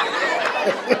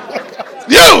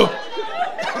 You.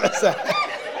 Prophesy.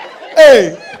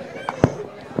 Hey.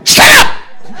 Shut up.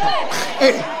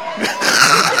 Hey.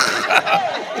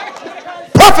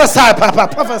 Prophesy, Papa.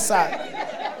 Prophesy.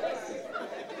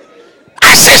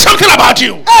 I say something about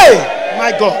you. Hey.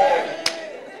 My God.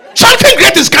 Something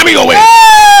great is coming your way.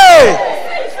 Hey.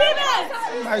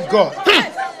 My God.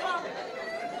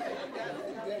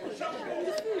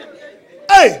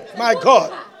 Hey. My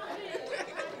God.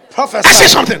 Prophesy. I say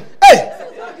something. Hey.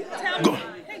 Go.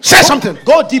 Say something.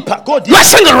 Go deeper. Go You deeper. are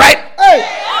single, right? Hey.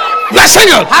 You are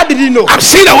single. How did he know? I'm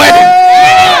seeing a wedding.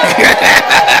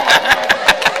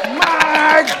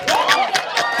 My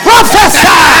prophesy.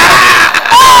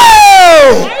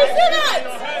 Oh.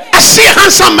 I see a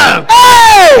handsome man.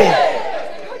 Hey.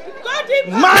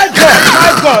 My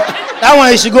God. That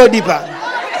one you should go deeper.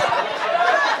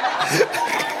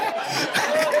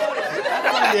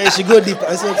 Yeah, you should go deeper.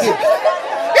 It's okay.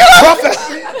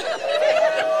 Prophecy.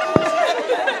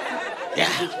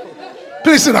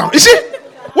 Please sit down. You see,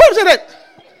 what is it that?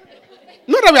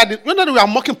 Not that we are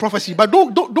mocking prophecy, but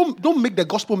don't make the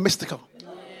gospel mystical.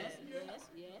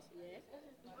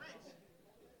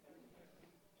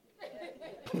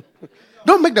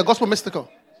 Don't make the gospel mystical.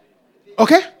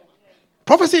 Okay?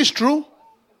 Prophecy is true.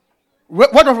 Word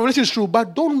of revelation is true,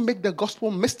 but don't make the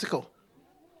gospel mystical.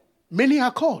 Many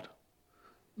are called.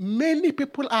 Many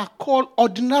people are called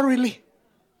ordinarily.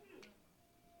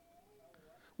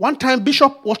 One time,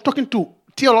 Bishop was talking to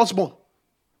T.L. Osborne.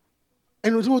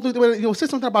 And he was saying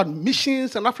something about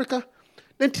missions in Africa.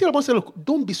 Then T.L. Osborne said, look,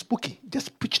 don't be spooky.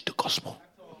 Just preach the gospel.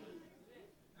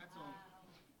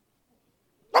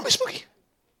 Don't be spooky.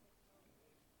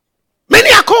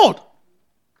 Many are called.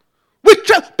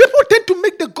 People tend to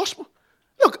make the gospel.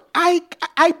 Look, I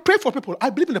pray for people. I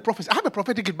believe in the prophecy. I have a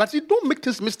prophetic gift, but you don't make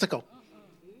things mystical.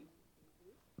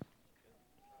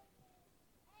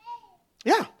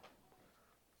 Yeah.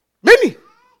 Many.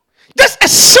 Just a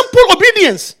simple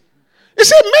obedience. You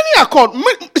see, many are called. You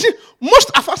see,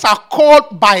 most of us are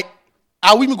called by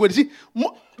our women. You see,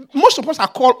 most of us are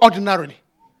called ordinarily.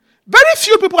 Very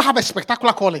few people have a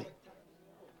spectacular calling.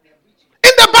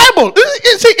 In the Bible,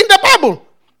 you see, in the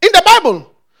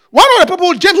Bible, one of the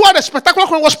people, James, who had a spectacular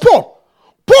one was Paul.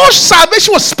 Paul's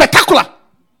salvation was spectacular.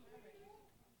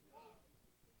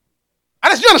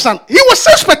 And you understand? He was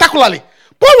saved spectacularly.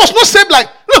 Paul was not saved like,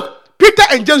 look, Peter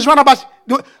and James ran about.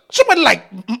 Somebody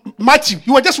like Matthew,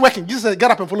 you were just working. Jesus said, get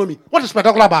up and follow me. What is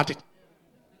spectacular about it?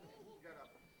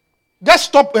 Just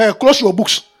stop, close your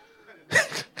books.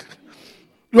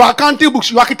 Your accounting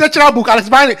books, your architectural book, Alex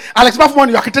Baffman,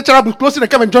 your architectural book, close it and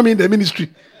come and join me in the ministry.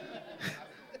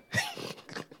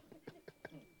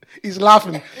 He's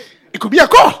laughing. It could be a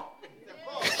call.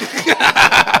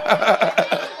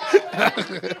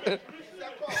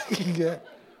 Yeah.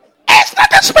 It's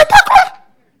not a spectacular.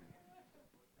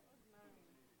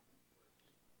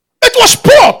 It was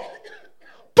Paul.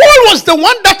 Paul was the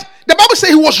one that the Bible says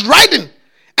he was riding,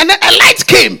 and then a light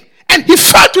came and he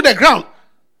fell to the ground.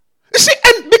 You see,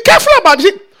 and be careful about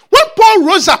it. When Paul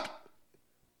rose up,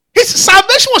 his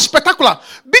salvation was spectacular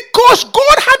because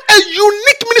God had a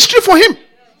unique ministry for him.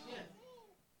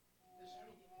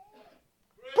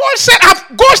 Paul said,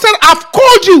 God said, I've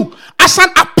called you as an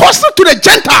apostle to the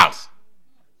Gentiles.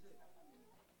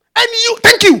 And you,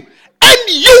 thank you, and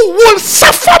you will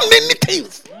suffer many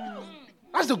things.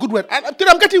 That's the good word.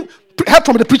 I'm getting help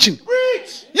from the preaching.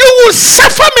 You will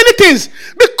suffer many things.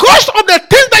 Because of the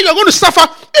things that you're going to suffer,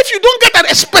 if you don't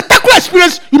get a spectacular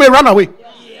experience, you may run away.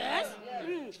 Yes.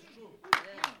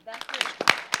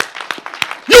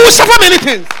 You will suffer many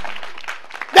things.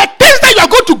 The things that you are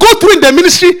going to go through in the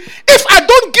ministry, if I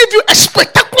don't give you a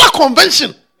spectacular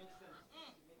convention,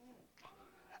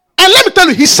 and let me tell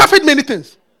you, he suffered many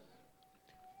things.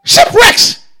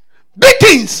 Shipwrecks,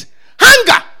 beatings,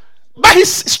 hunger. But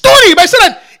his story, but he said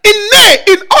that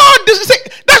in all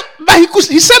this,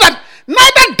 he said that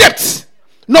neither depths,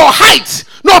 nor heights,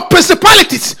 nor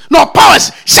principalities, nor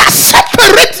powers shall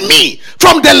separate me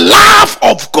from the love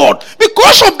of God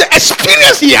because of the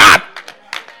experience he had.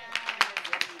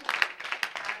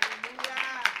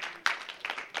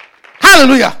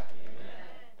 Hallelujah.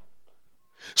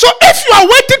 So if you are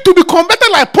waiting to be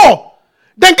converted like Paul,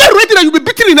 then get ready that you'll be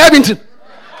beaten in Edmonton.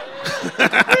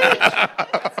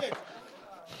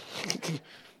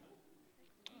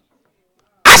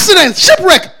 Accidents,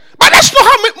 shipwreck. But that's not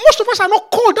how most of us are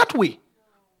not called that way.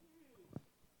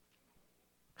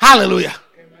 Hallelujah.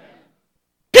 Amen.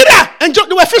 Peter and John,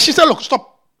 they were fishing. He said, look,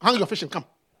 stop. Hang your fishing. Come.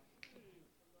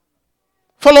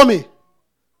 Follow me.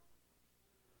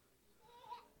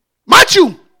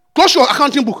 Matthew, close your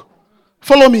accounting book.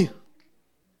 Follow me.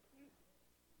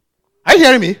 Are you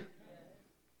hearing me?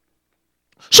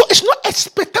 So it's not a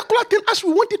spectacular thing as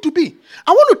we want it to be.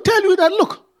 I want to tell you that,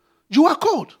 look, you are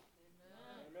called.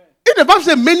 If the Bible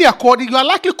says many are called, you are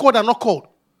likely called and not called.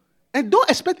 And don't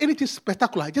expect anything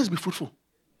spectacular. Just be fruitful.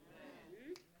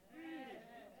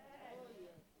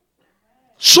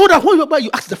 So that when you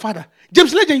ask the Father,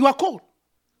 James Legend, you are called.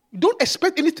 Don't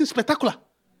expect anything spectacular.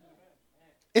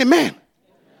 Amen.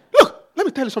 Look, let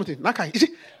me tell you something. Nakai, you see,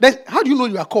 how do you know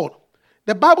you are called?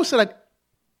 The Bible said that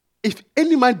if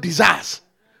any man desires,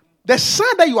 the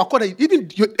sign that you are called, even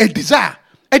a desire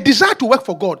to work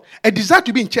for God, a desire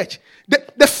to be in church.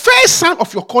 The first sign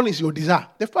of your calling is your desire.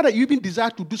 The fact that you even desire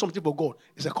to do something for God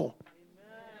is a call.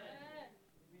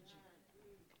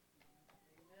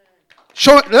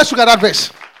 So let's look at that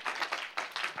verse.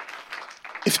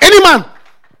 If any man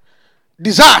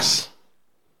desires,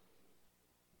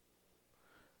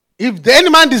 any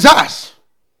man desires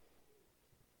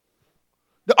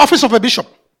the office of a bishop,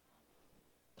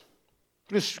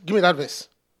 please give me that verse.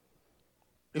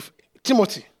 If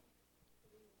Timothy,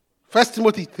 1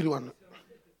 Timothy 3:1.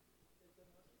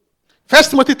 1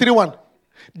 Timothy 3:1.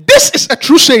 This is a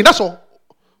true saying, that's all.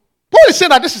 Paul is saying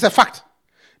that this is a fact.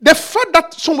 The fact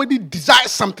that somebody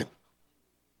desires something.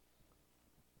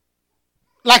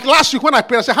 Like last week when I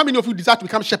prayed, I said, how many of you desire to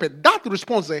become shepherd? That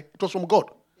response there, it was from God.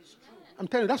 I'm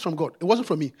telling you, that's from God. It wasn't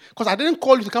from me. Because I didn't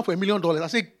call you to come for $1 million. I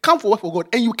said, come for work for God.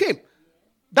 And you came.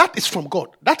 That is from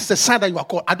God. That is a sign that you are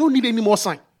called. I don't need any more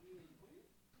sign.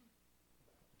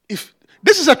 If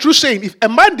this is a true saying, if a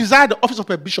man desired the office of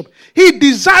a bishop, he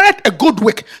desired a good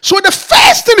work. So the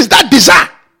first thing is that desire.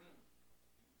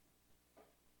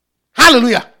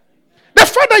 Hallelujah. The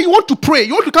fact that you want to pray,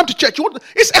 you want to come to church,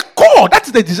 it's a call.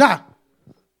 That's the desire.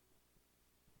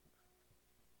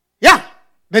 Yeah,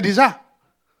 the desire.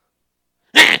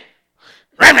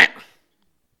 Reverend,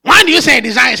 why do you say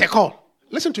desire is a call?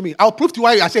 Listen to me. I'll prove to you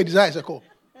why I say desire is a call.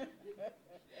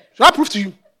 Shall I prove to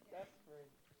you?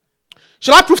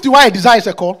 Shall I prove to you why a desire is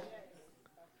a call?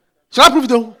 Shall I prove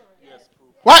to you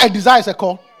why a desire is a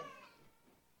call?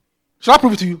 Shall I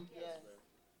prove it to you?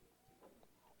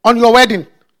 On your wedding,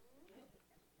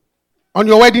 On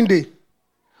your wedding day,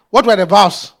 what were the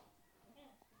vows?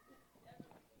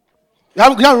 You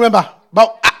can't remember.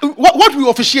 But what we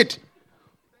officiate?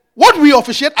 What we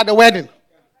officiate at the wedding?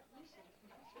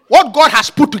 What God has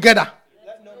put together?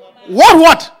 What?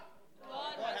 What?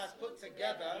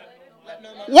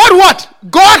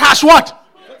 God has what?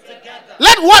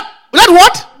 Let what?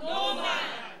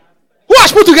 Who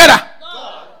has put together?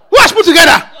 Who has put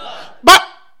together? But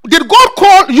did God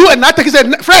call you and Nataki? He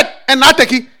said, Fred and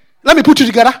Nataki, let me put you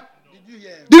together.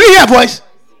 Did you hear a voice?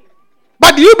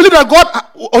 But do you believe that God?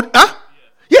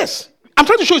 Yes. I'm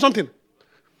trying to show you something.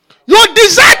 Your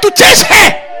desire to chase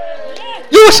her,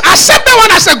 you accept that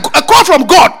one as a call from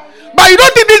God, but you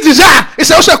don't think this desire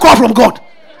is also a call from God.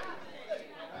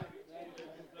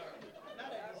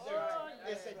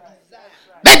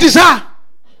 That desire.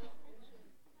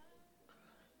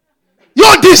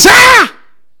 Your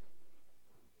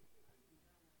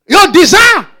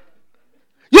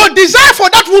desire for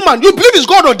that woman, you believe is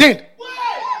God ordained.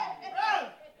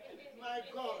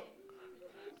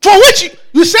 For which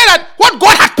you say that what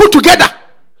God had put together.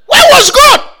 Where was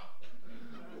God?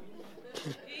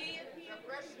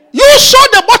 You saw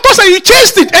the bottles and you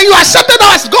chased it and you accepted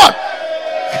that as God.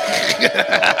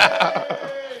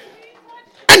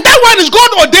 And that one is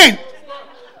God ordained.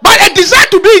 But a desire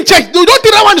to be in church, you don't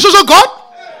think that one is also God?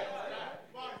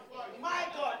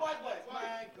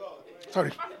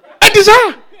 Sorry. A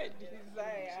desire.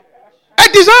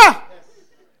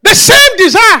 The same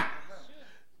desire.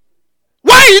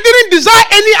 Why you didn't desire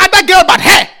any other girl but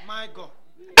her? My God.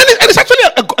 And it's actually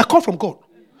a call from God.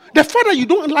 The fact that you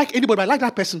don't like anybody but like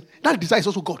that person, that desire is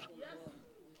also God.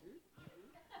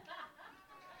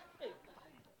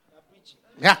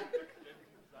 Yeah.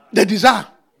 The desire.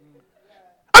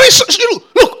 I mean,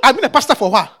 look, I've been a pastor for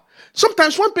a while.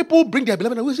 Sometimes when people bring their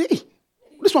beloved, I will say, hey,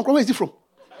 this one, where is it from?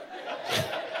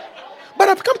 But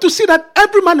I've come to see that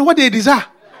every man knows what they desire.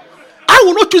 I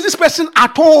will not choose this person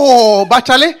at all. But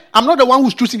Charlie, I'm not the one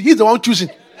who's choosing. He's the one choosing.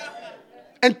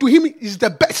 And to him, he's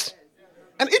the best.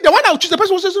 And if the one I will choose, the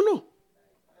person will say no.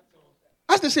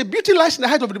 As they say, beauty lies in the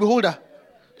height of the beholder.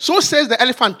 So says the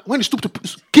elephant when he stooped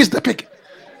to kiss the pig.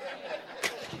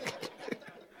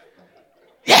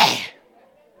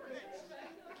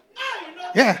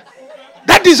 Yeah.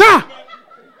 That desire.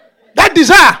 The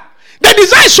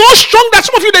desire is so strong that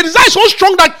some of you, the desire is so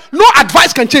strong that no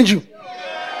advice can change you.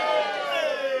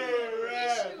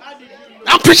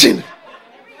 I'm preaching.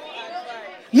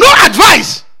 No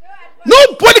advice.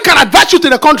 Nobody can advise you to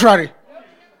the contrary.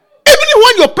 Even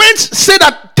when your parents say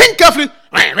that, think carefully.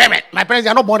 My parents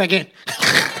are not born again.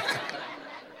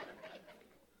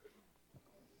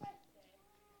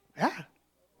 Yeah.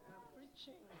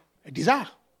 A desire.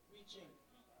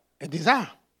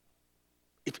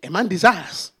 If a man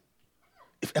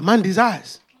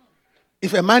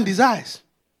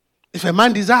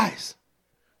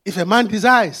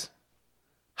desires,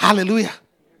 hallelujah.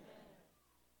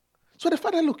 So the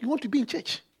father, look, you want to be in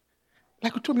church.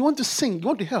 Like you told me, you want to sing, you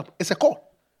want to help. It's a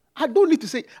call. I don't need to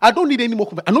say, I don't need any more.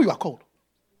 I know you are called.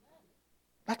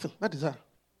 That's it. That desire.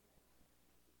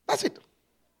 That's it.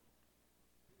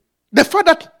 The fact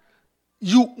that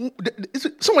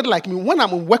somebody like me, when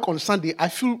I'm on work on Sunday, I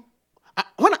feel,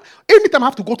 anytime I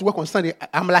have to go to work on Sunday,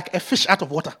 I'm like a fish out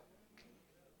of water.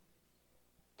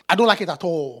 I don't like it at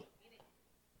all.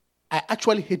 I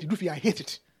actually hate it. I hate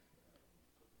it.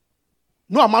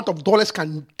 No amount of dollars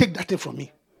can take that thing from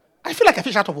me. I feel like a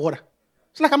fish out of water.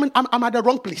 It's like I'm at the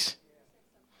wrong place.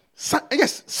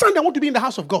 Yes, Sunday I want to be in the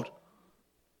house of God.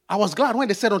 I was glad when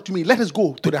they said unto me, let us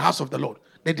go to the house of the Lord.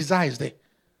 The desire is there.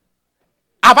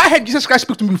 Have I heard Jesus Christ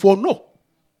speak to me before? No.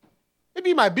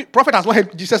 Maybe my prophet has not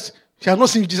heard Jesus. She has not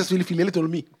seen Jesus really feel, let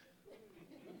alone me.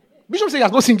 Bishop says he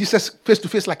has not seen Jesus face to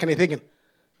face like Kenneth Hagin.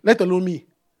 Let alone me.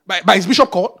 But is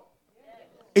Bishop called?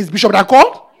 Is Bishop that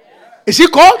called? Is he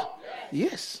called?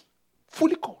 Yes.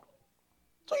 Fully called.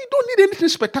 So you don't need anything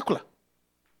spectacular.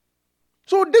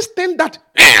 So this thing that,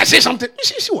 I say something. You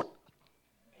see what?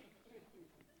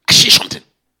 I see something.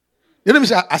 You know me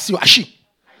say, I see what? I see.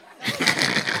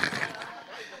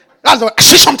 That's the way. I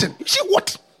see something. You see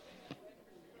what?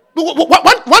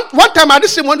 One time at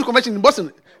this same one convention in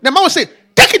Boston, the man would say,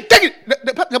 take it.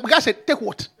 The guy said, take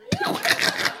what? Take what?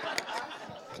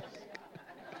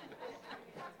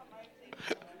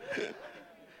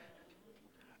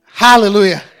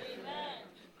 Hallelujah.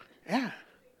 Amen. Yeah.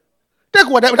 Take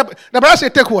what? The brother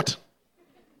said, take what?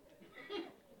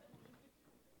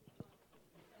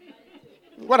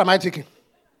 What am I taking?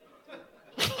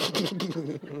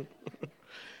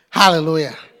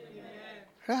 Hallelujah.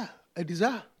 Yeah, a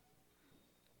desire.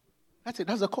 That's it.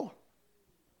 That's the call.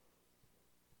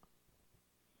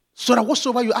 So that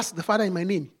whatsoever you ask the Father in my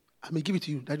name, I may give it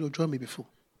to you, that your joy may be full.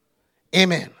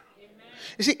 Amen.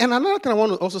 You see, and another thing I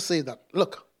want to also say is that,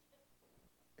 look,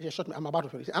 I'm about to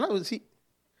finish. See,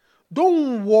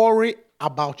 don't worry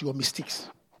about your mistakes.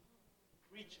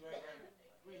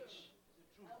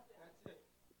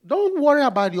 Don't worry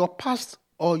about your past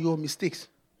or your mistakes.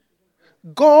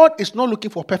 God is not looking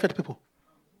for perfect people.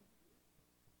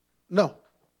 No.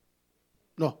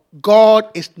 God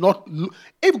is not.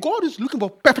 If God is looking for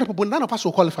perfect people, none of us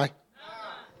will qualify.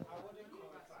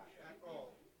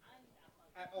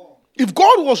 If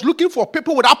God was looking for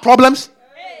people without problems,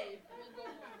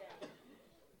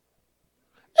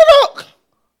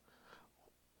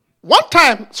 one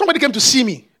time somebody came to see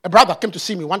me. A brother came to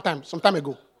see me one time, some time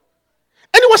ago.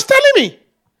 And he was telling me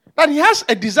that he has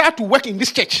a desire to work in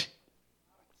this church.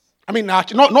 I mean, not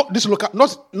this local,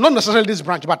 not necessarily this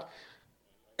branch, but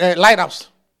Lighthouse.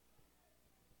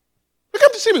 He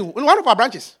came to see me in one of our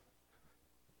branches.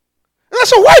 And I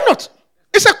said, why not?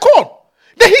 It's a call.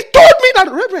 Then he told me that,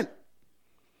 Reverend,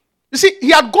 you see, he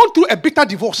had gone through a bitter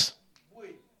divorce.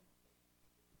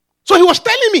 So he was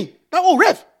telling me that, oh,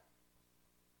 Rev,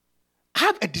 I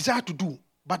have a desire to do,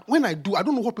 but when I do, I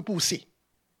don't know what people will say.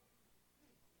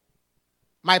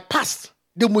 My past,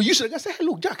 they will use it. I say, hey,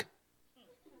 look, Jack.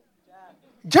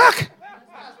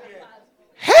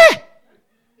 Hey,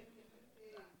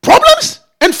 problems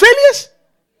and failures.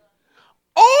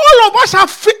 All of us have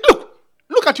failed.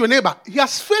 Look at your neighbor. He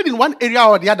has failed in one area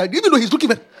or the other, even though he's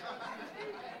looking at.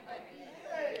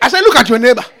 I said, look at your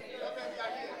neighbor.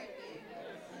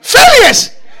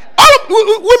 Failures. We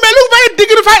may look very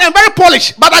dignified and very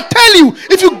polished, but I tell you,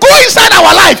 if you go inside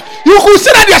our life, you will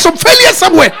see that there are some failures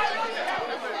somewhere.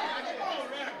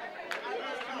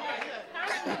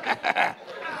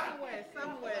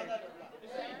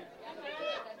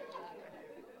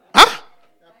 Huh?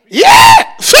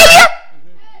 Yeah, failure.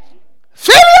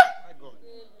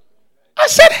 I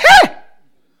said, hey,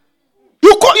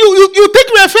 you think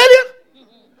we're a failure?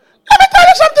 Let me tell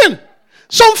you something.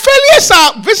 Some failures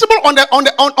are visible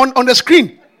on the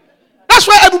screen. That's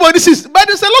why everybody sees. But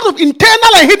there's a lot of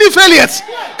internal and hidden failures.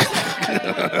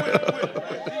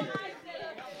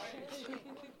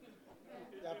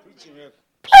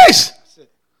 Please.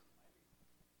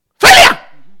 Failure.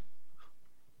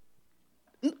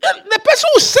 The person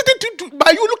who's sitting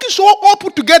by you looking so all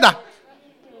put together.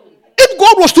 If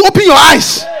God was to open your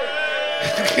eyes.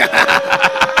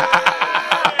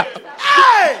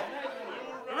 Hey!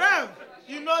 Rev,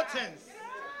 you know things.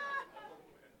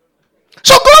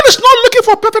 So God is not looking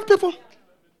for perfect people.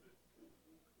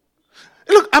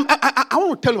 Look, I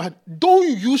want to tell you, don't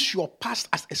use your past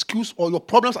as excuse or your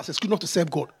problems as excuse not to serve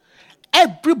God.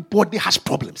 Everybody has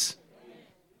problems.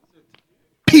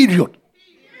 Period.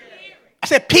 I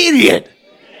said period.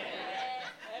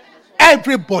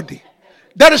 Everybody.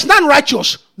 There is none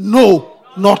righteous. No,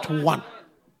 not one.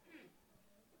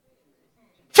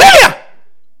 Failure.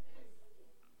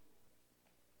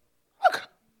 Look.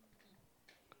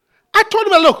 I told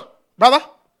him, look, brother,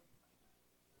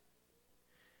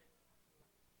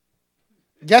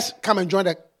 just come and join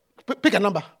pick a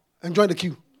number and join the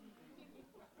queue.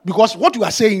 Because what you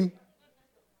are saying,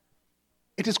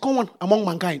 it is common among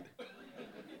mankind.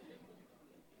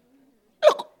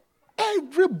 Look,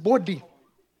 everybody,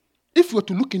 if you were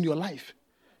to look in your life,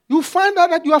 you find out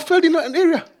that you have failed in an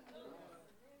area.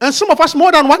 And some of us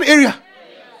more than one area.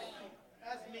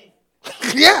 That's me.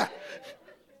 Yeah.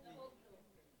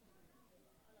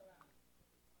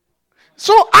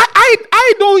 So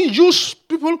I don't use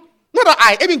people. Not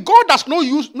that I mean, God does not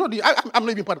use. I'm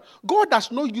not even part of. God does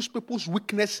not use people's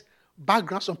weakness,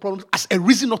 backgrounds, and problems as a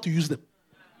reason not to use them.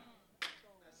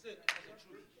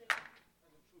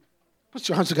 Put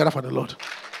your hands together for the Lord.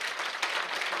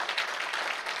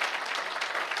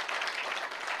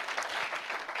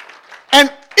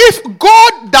 And if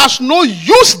God does not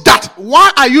use that,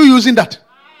 why are you using that?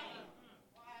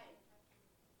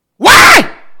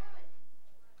 Why?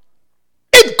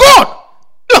 If God,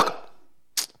 look.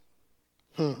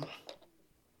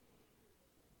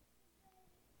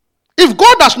 If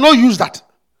God does not use that,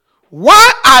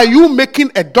 why are you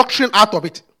making a doctrine out of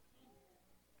it?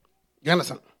 You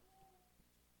understand?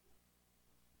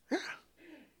 Yeah.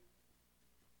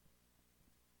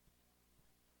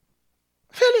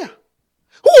 Failure.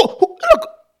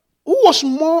 Who was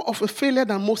more of a failure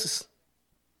than Moses?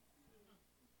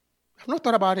 I've not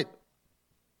thought about it.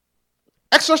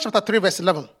 Exodus chapter 3, verse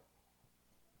 11.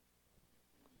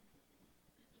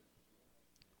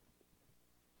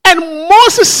 And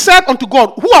Moses said unto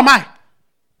God, who am I? He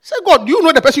said, God, do you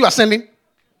know the person you are sending?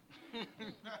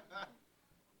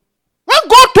 When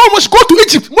God told Moses, go to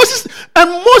Egypt, Moses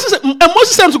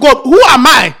said to God, who am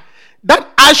I that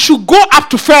I should go up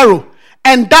to Pharaoh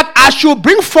and that I should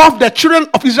bring forth the children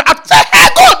of Israel? I said, hey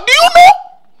God, do you know?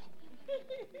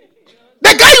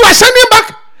 The guy you are sending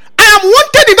back, I am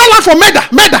wanted in that land for murder.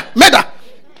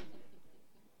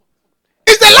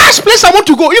 It's the last place I want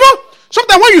to go. You know,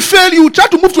 sometimes when you fail, you try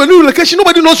to move to a new location,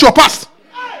 nobody knows your past.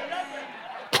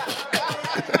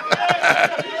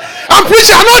 I'm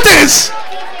preaching, I know this.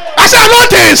 I said, I know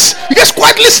this. You just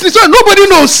quite listening, so nobody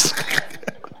knows.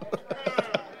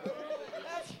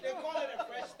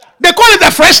 They call it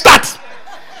a fresh start.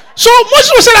 So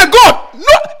Moses was saying, God,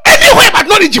 no, anywhere but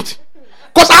not Egypt.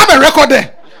 Because I have a record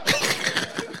there.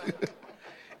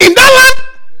 In that land,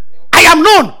 I am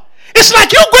known. It's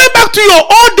like you going back to your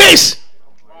old days.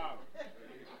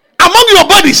 Among your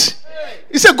buddies.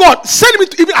 He said, God, send me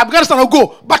to even Afghanistan, I'll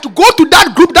go. But to go to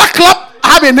that group, that club,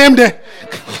 I have a name there.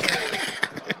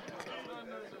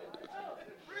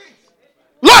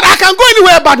 Lord, I can go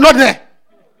anywhere but not there.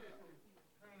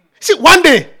 See, one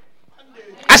day.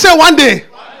 I said one day.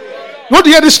 You want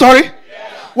to hear this story?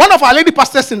 One of our lady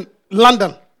pastors in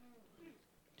London.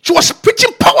 She was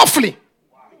preaching powerfully.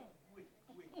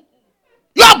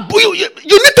 You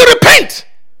need to repent.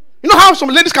 You know how some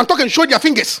ladies can talk and show their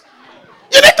fingers?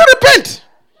 You need to repent.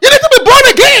 You need to be born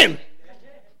again.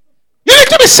 You need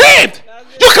to be saved.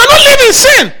 You cannot live in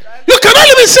sin. You cannot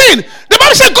live in sin. The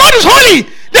Bible says God is holy.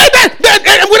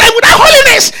 Without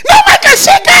holiness, no man can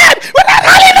see God. Without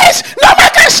holiness, no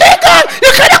man can see God. You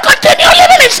cannot continue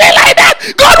living in sin like that.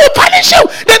 God will punish you.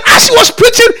 Then as she was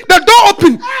preaching, the door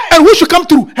opened. And who should come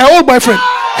through? Her old boyfriend.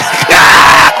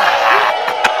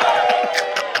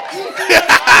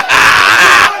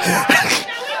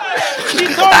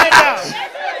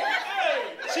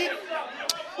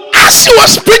 As she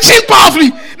was preaching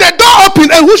powerfully, the door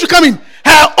opened and who should come in?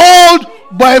 Her old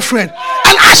boyfriend.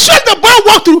 And as soon as the boy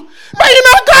walked through, but you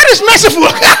know, God is merciful.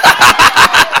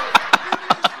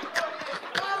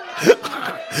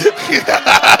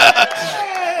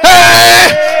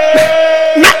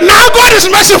 Now God is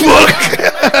merciful.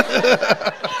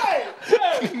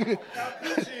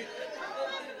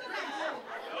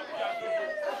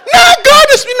 Now God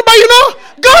is, but you know,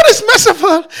 God is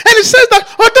merciful. And it says that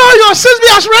although your sins be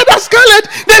as red as scarlet,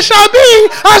 they shall be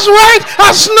as white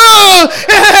as snow.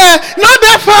 Not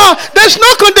therefore, there's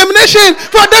no condemnation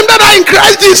for them that are in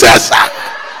Christ Jesus.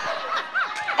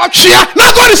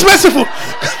 Now God is merciful.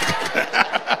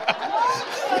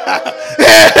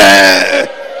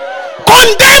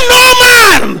 Condemn no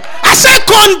man. I said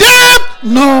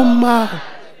condemn no man.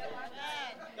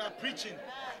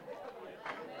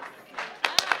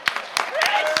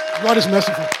 God is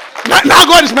merciful. Now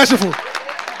God is merciful.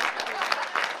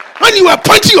 When you were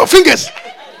pointing your fingers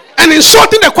and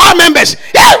insulting the choir members,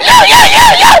 you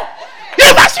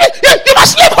must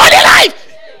live holy life.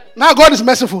 Now God is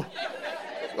merciful.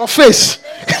 Your face.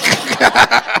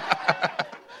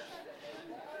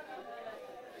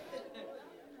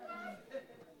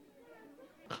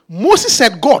 Moses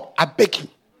said, God, I beg you,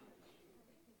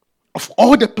 of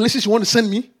all the places you want to send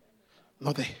me,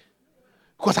 not there.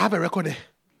 Because I have a record there.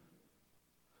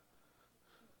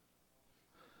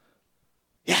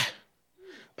 Yeah.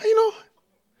 But you know,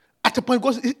 at the point,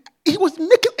 God, he was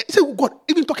making, he said, God,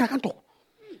 even talking, I can't talk.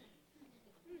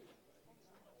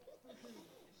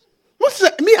 Moses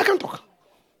said, me, I can't talk.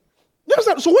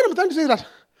 So what I'm trying to say is that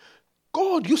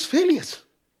God used failures.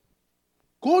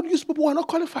 God used people who are not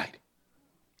qualified.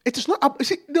 It is not, you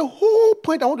see, the whole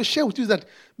point I want to share with you is that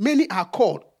many are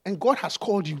called, and God has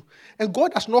called you. And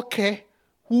God does not care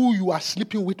who you are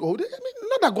sleeping with. Or,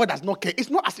 not that God does not care. It's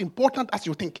not as important as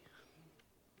you think.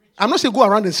 I'm not saying go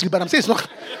around and sleep, but I'm saying it's not.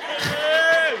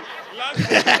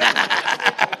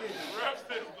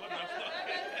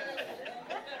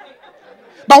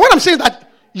 But what I'm saying is that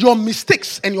your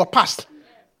mistakes and your past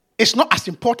is not as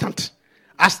important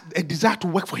as a desire to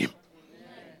work for Him.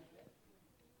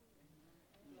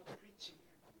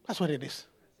 That's what it is.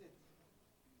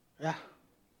 Yeah.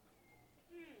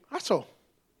 That's all.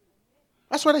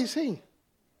 That's what He's saying.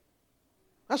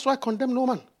 That's why condemn no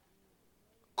man.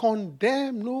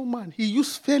 Condemn no man. He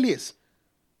used failures.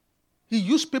 He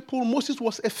used people. Moses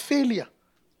was a failure.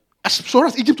 As far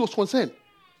as Egypt was concerned,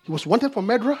 he was wanted for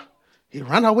murder. He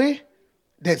ran away.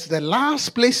 That's the last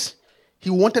place he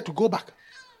wanted to go back.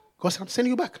 God said, I'm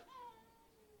sending you back.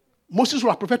 Moses would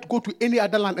have preferred to go to any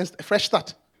other land and a fresh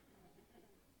start.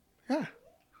 Yeah.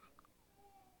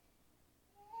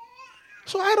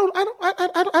 So I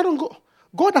don't go.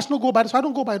 God does not go by this. So I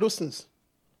don't go by those things.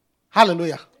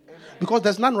 Hallelujah. Because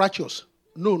there's none righteous.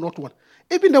 No, not one.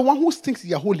 Even the one who thinks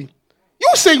you are holy.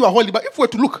 You say you are holy, but if we were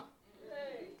to look,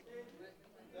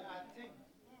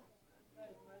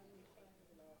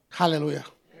 Hallelujah.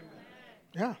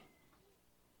 Yeah.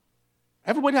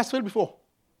 Everybody has failed before.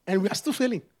 And we are still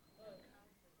failing.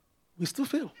 We still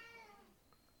fail.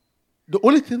 The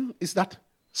only thing is that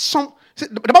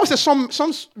the Bible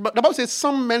says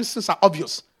some men's sins are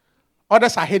obvious.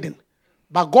 Others are hidden.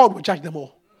 But God will judge them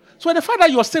all. So the fact that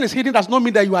your sin is hidden does not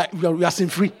mean that you are sin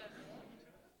free.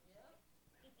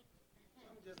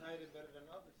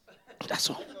 That's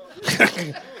all.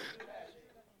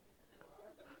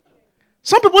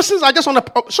 Some people's sins are just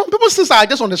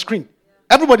on the screen.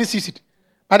 Everybody sees it.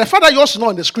 But the fact that yours is not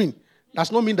on the screen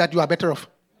does not mean that you are better off.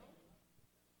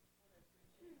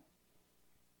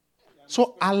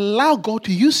 So allow God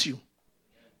to use you.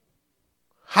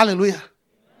 Hallelujah.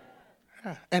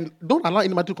 Yeah. And don't allow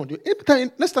anybody to continue.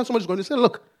 Next time somebody's going to say,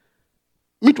 look,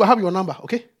 me to have your number,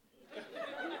 okay?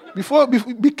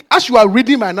 As you are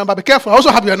reading my number, be careful. I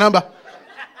also have your number.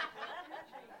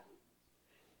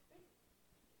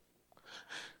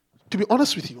 To be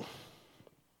honest with you,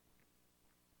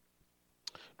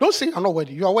 don't say I'm not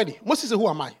worthy. You are worthy. Moses said, who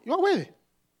am I? You are worthy.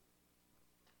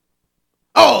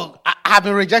 Oh, I have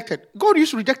been rejected. God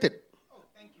used to reject it.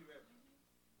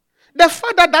 The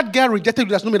fact that girl rejected you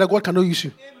does not mean that God cannot use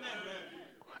you. Amen.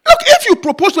 Look, if you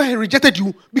propose to her and rejected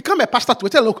you, become a pastor to her.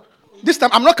 Tell her, look, this time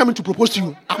I'm not coming to propose to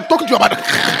you. I'm talking to you about it.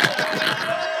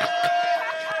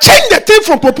 Change the thing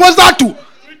from proposal to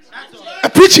a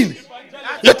preaching.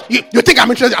 You think I'm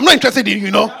interested? I'm not interested in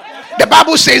you, The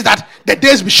Bible says that the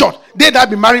days be short. They that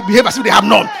be married behave as if they have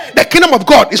none. The kingdom of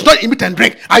God is not in meat and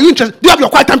drink. Are you interested? Do you have your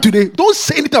quiet time today? Don't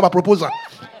say anything about proposal.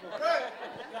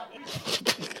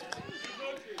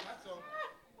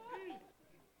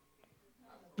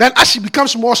 Then as she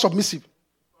becomes more submissive,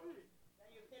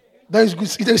 then you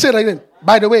say right then,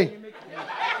 by the way.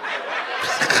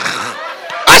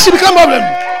 As she becomes more,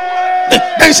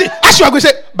 then you say, as you are going to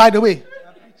say, by the way.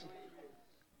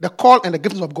 The call and the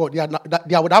giftings of God, they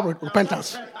are without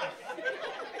repentance.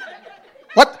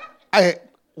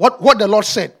 What the Lord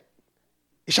said,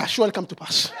 it shall surely come to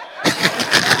pass.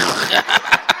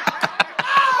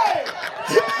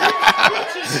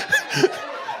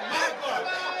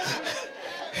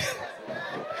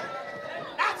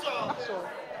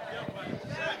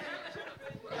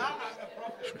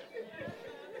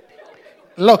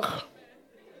 Look.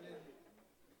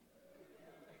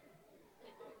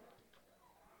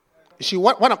 You see,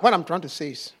 what I'm trying to say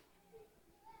is,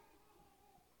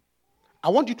 I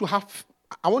want you to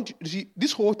see,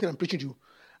 this whole thing I'm preaching to you,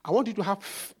 I want you to have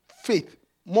faith,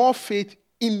 more faith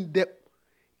in the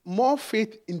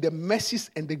mercies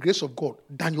and the grace of God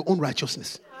than your own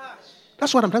righteousness.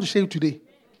 That's what I'm trying to say to you today.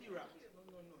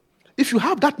 If you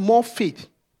have that more faith,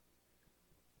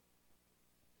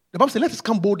 the Bible says, let us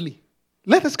come boldly.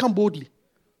 Let us come boldly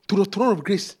to the throne of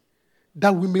grace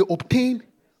that we may obtain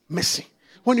mercy.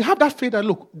 When you have that faith that,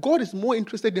 look, God is more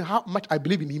interested in how much I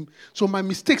believe in him. So my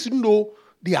mistakes, even though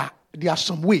they are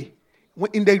some way,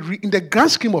 in the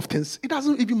grand scheme of things, it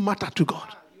doesn't even matter to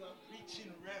God.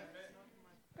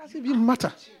 It doesn't even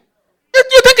matter. If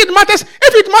you think it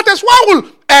matters, why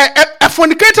will a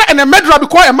fornicator and a murderer be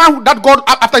called a man that God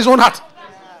after his own heart?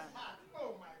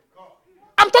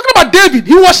 I'm talking about David.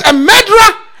 He was a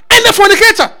murderer and a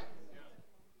fornicator.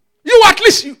 You at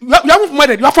least, you haven't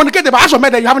murdered. You are fornicated, but as for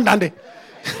murder, you haven't done it.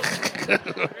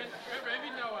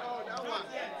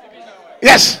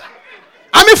 Yes.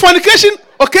 I mean, fornication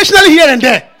occasionally here and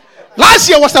there. Last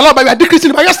year was a lot, but we are decreasing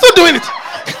it, but we are still doing it.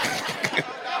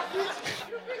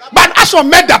 But as for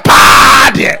murder,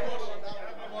 but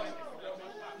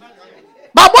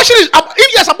abortion is,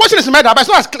 abortion is murder, but it's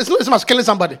not as much as killing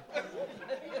somebody.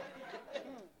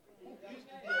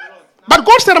 But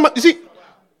God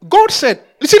said,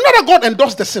 you see, not that God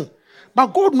endorsed the sin, but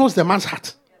God knows the man's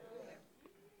heart.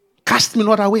 Cast me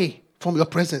not away from your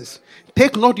presence.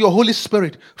 Take not your Holy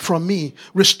Spirit from me.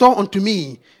 Restore unto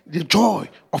me the joy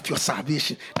of your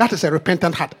salvation. That is a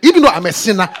repentant heart. Even though I'm a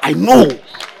sinner, I know.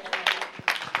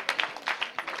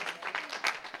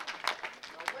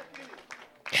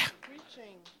 Yeah.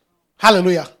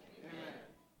 Hallelujah.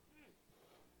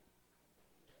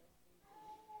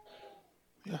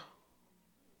 Yeah.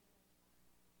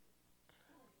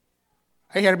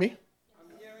 Are you hearing me?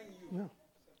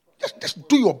 Just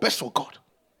do your best for God.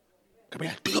 Do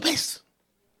your best.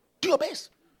 Do your best.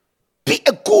 Be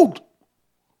a good.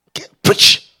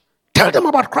 Preach. Tell them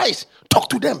about Christ. Talk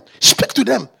to them. Speak to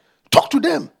them. Talk to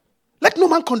them. Let no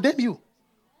man condemn you.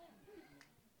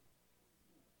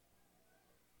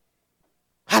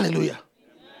 Hallelujah.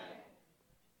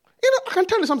 I can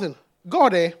tell you something.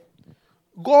 God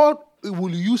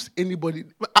will use anybody.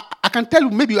 I can tell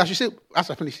you, maybe I should say, as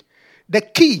I finish, the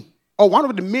key or one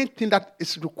of the main things that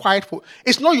is required for,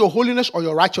 it's not your holiness or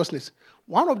your righteousness.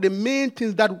 One of the main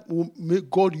things that will make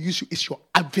God use you is your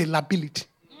availability.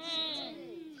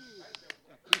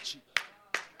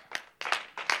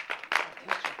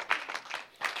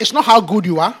 It's not how good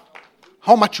you are,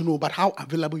 how much you know, but how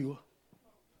available you are.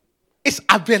 It's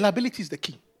availability is the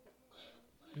key.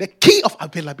 The key of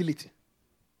availability.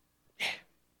 Yeah.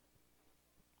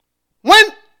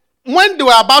 When they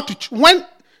were about to, when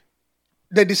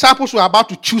the disciples were about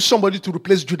to choose somebody to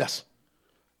replace Judas,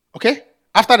 okay,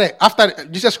 after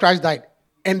Jesus Christ died,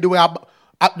 and they were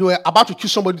about to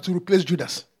choose somebody to replace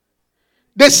Judas,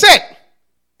 they said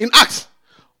in Acts,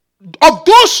 of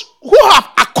those who have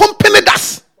accompanied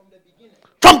us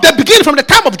from the beginning, from the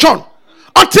time of John,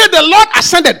 until the Lord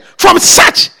ascended, from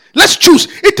such, let's choose.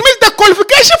 It means the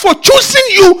qualification for choosing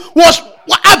you was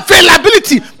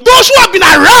availability. Those who have been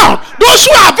around, those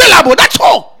who are available, that's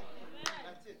all.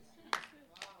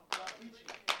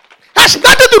 Has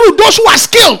nothing to do with those who are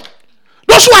skilled,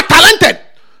 those who are talented,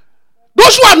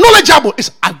 those who are knowledgeable. It's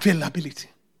availability.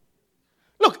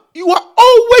 Look, you are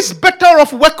always better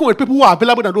off working with people who are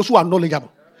available than those who are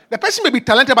knowledgeable. The person may be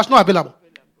talented but not available.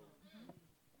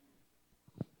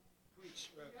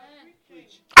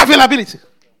 Availability.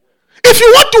 If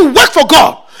you want to work for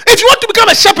God, if you want to become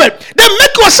a shepherd, then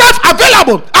make yourself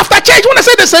available. After church, when I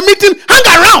say there's a meeting, hang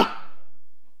around.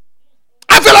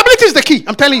 Availability is the key,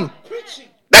 I'm telling you.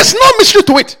 There's no mystery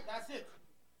to it.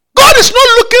 God is not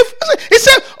looking, he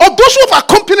said, of those who have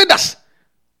accompanied us.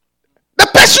 The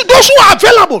person, those who are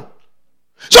available.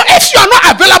 So if you are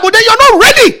not available, then you're not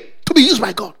ready to be used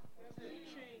by God.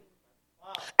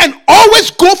 And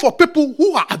always go for people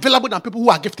who are available than people who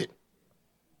are gifted.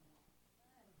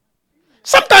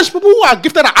 Sometimes people who are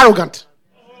gifted are arrogant.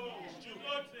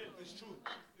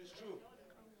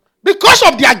 Because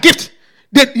of their gift,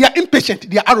 they are impatient,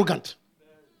 they are arrogant.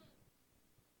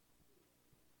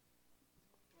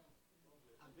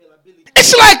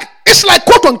 It's like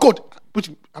quote unquote, which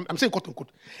I'm saying quote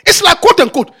unquote. It's like quote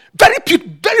unquote, very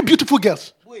beautiful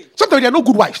girls. Sometimes they are no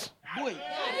good wives.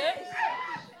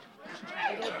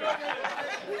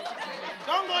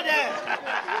 Don't go there.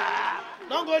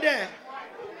 Don't go there.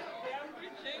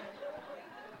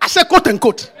 I said quote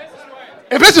unquote.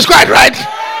 If this is quiet, right?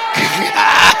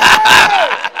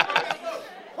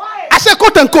 I said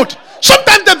quote unquote.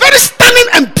 Sometimes the very stunning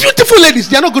and beautiful ladies,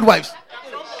 they are not good wives.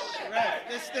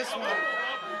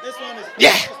 This one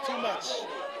is too much.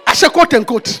 I said quote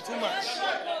unquote. Too much.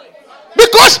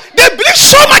 Because they believe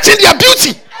so much in their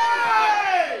beauty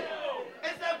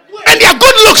and their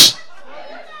good looks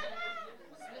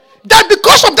that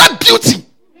because of that beauty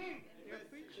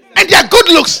and their good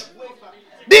looks,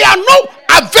 they are not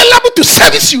available to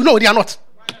service you. No, they are not.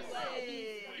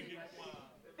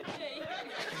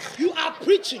 You are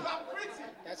preaching.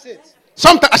 That's it.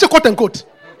 Sometimes I say quote unquote.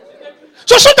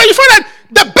 So sometimes you find that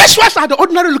the best wives are the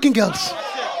ordinary looking girls.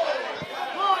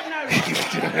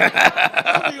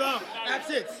 That's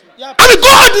it. I mean, go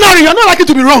ordinary. You're not likely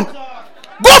to be wrong.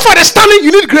 Go for the stunning.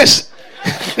 You need grace.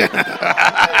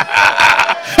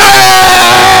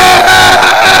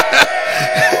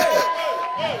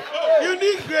 You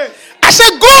need grace. I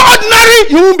said, go ordinary.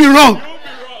 You won't be wrong.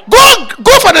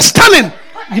 Go for the stunning.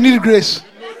 You need grace.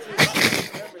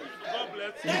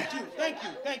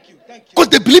 Thank you. Because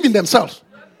they believe in themselves.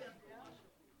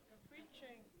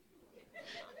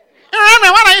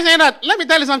 Why are you saying that? Let me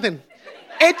tell you something.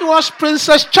 It was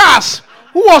Princess Charles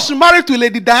who was married to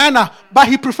Lady Diana, but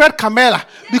he preferred Camilla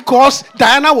because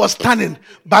Diana was stunning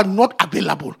but not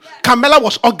available. Camilla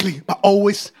was ugly but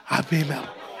always available.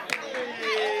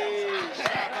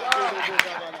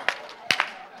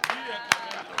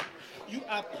 You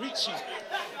are preaching.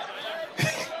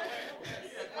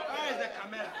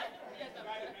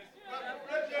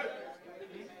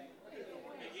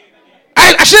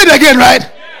 I said it again,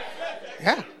 right?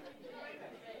 Yeah.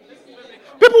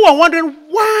 People were wondering,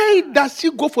 why does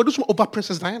he go for this one over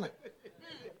Princess Diana?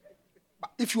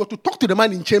 But if you were to talk to the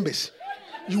man in chambers,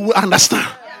 you will understand.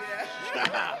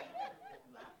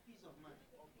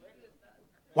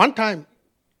 One time,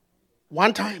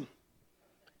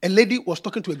 a lady pastor was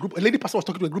talking to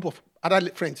a group of other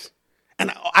friends.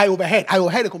 And I overheard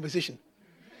a conversation.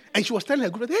 And she was telling her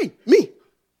group, hey, me.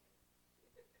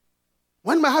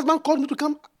 When my husband called me to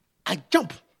come, I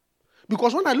jump.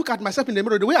 Because when I look at myself in the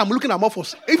mirror, the way I'm looking at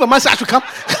Morphos, if a man says I should come,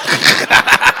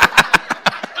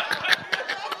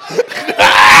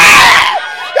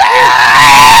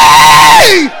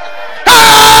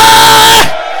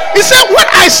 he said, when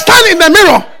I stand in the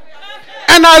mirror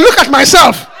and I look at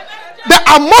myself, the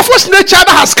amorphous nature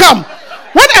that has come.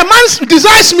 When a man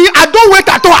desires me, I don't wait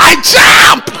at all. I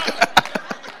jump.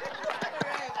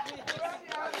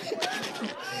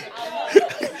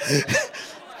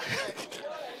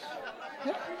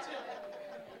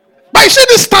 But you see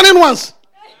these standing ones.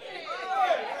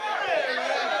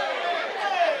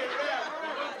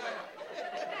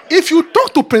 If you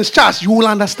talk to Prince Charles, you will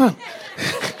understand.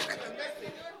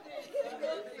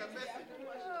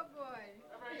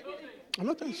 I'm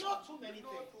not telling you.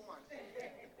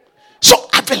 So,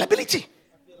 availability.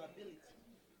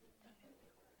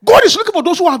 God is looking for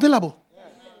those who are available.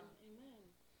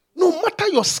 No matter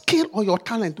your skill or your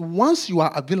talent, once you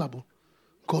are available,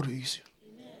 God will use you.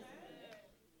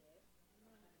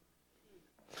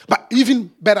 But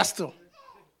even better still,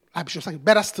 like Bishop said,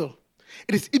 better still,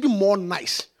 it is even more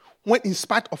nice when in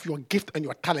spite of your gift and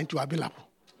your talent, you are available.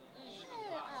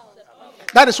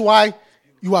 That is why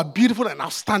you are beautiful and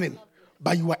outstanding,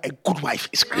 but you are a good wife.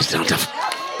 It's Christian.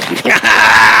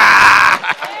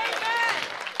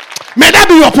 May that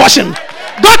be your portion.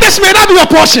 Daughters, may that be your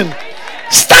portion.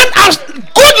 Stand out,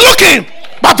 good looking,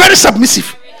 but very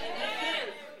submissive.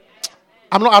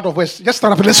 I'm not out of words. Just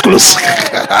stand up and let's close.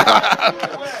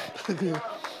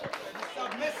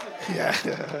 Yeah.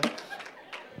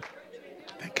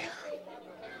 Thank you.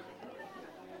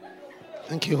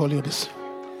 Thank you, Holy Ghost.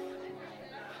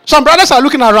 Some brothers are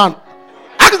looking around.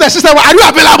 Ask the sister, are you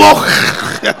available?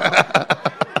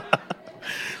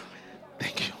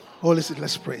 Thank you. Holy Spirit,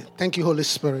 let's pray. Thank you, Holy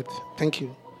Spirit. Thank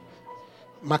you.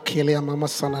 Makelia Mama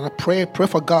Sana. Pray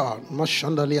for God.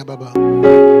 Mashandalia Baba.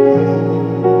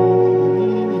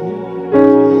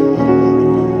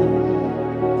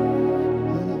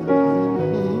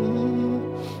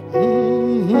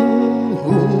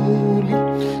 Holy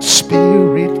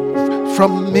Spirit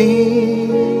from me.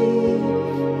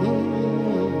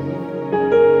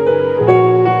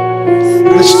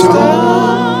 Restore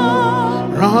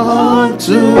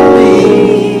unto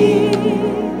me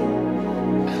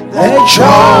the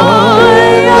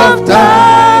joy of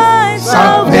thy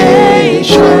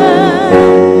salvation,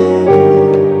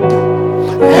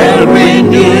 and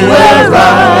renew a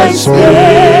right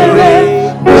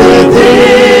spirit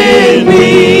within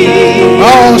me.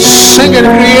 Oh, sing it,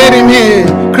 creating me,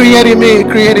 creating me,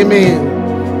 creating me,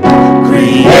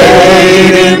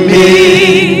 creating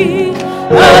me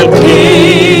a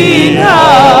clean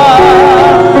heart.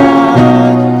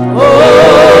 Oh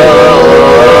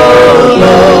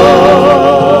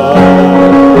Lord,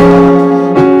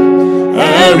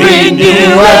 and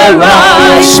renew a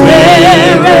right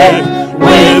spirit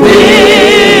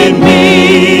within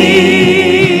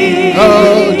me.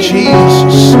 Oh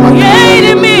Jesus,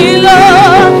 creating me,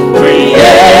 Lord,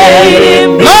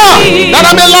 creating me, Lord, that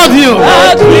I may love you,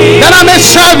 that I may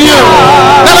serve you,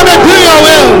 that I may do your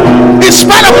will. In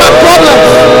spite of my problems,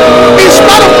 in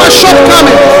spite of my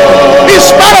shortcomings, in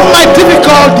spite of my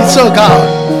difficulties, oh God.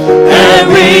 And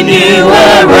renew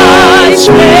a right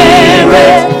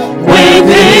spirit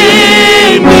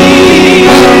within me.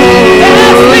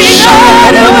 Cast me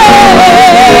not away.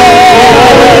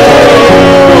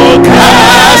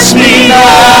 Cast me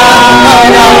not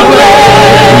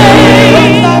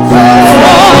away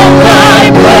from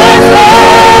thy presence.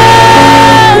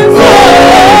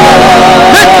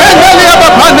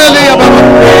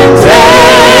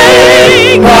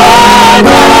 Take by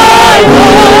thy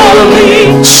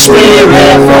Holy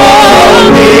Spirit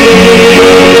from me.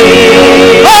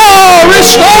 Oh,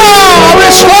 restore,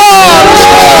 restore,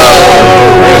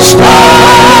 restore, restore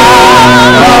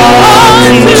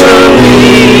unto me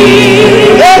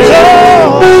the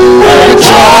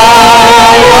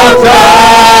joy of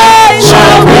thy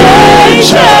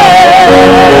salvation,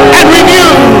 and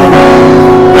renew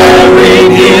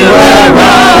a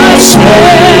right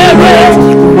spirit.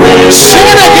 Sing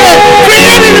it again.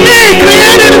 Created me,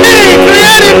 created me,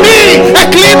 created me a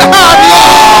clean heart,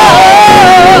 Lord.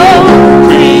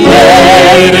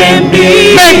 Created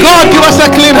me. May God give us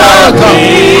a clean heart, God.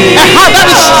 A heart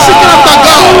that is seeking after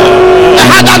God. A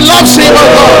heart that loves Him, oh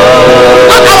God.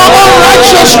 Not our own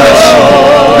righteousness,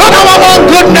 not our own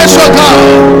goodness, oh God.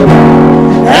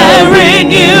 And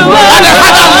renew and a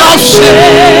heart that loves Him.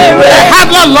 A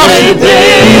heart that loves Him.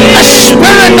 A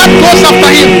spirit that goes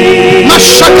after Him.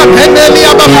 Mashaka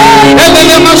Pendelia Baba,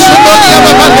 Elia Masudolia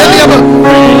Baba, Elia Baba.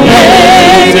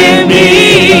 Creating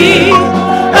me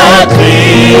a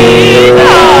clean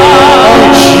heart.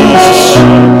 Oh, Jesus.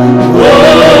 Oh,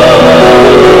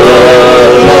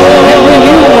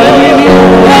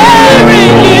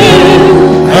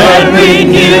 and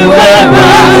renew a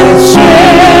right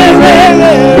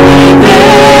spirit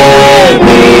within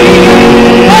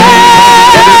me.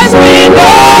 As we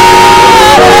go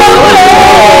away.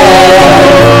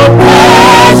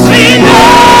 Pass me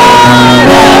not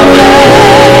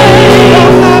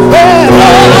away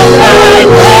from thy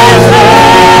presence.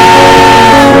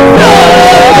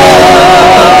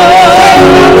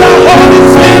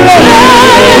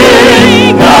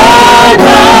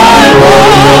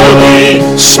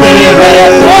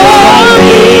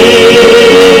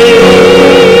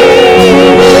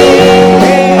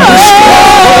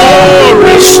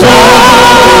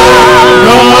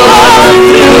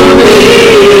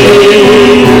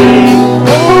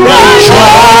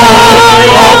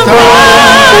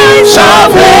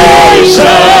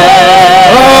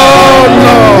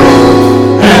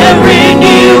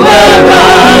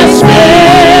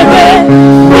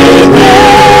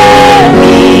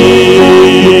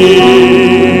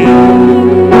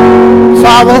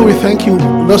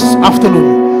 this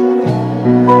afternoon.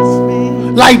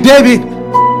 Like David,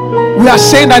 we are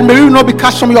saying that may we not be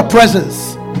cast from your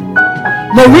presence.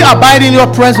 May we abide in your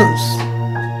presence.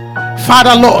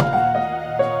 Father, Lord,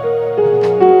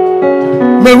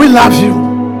 may we love you.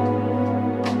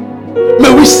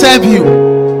 May we serve you.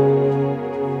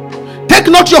 Take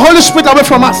not your Holy Spirit away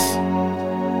from us.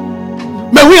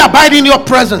 May we abide in your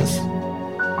presence.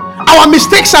 Our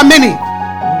mistakes are many.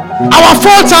 Our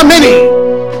faults are many.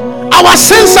 Our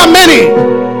sins are many.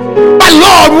 But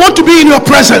Lord, we want to be in your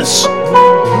presence.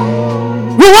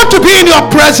 We want to be in your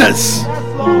presence.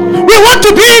 We want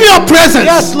to be in your presence.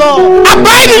 Yes, Lord.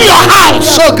 Abide in your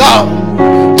house, oh God.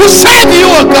 To serve you,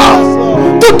 oh God.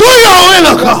 To do your will,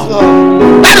 oh God.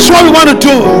 That is what we want to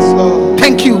do.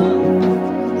 Thank you.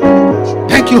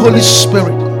 Thank you, Holy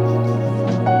Spirit.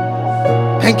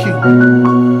 Thank you.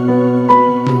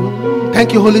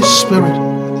 Thank you, Holy Spirit.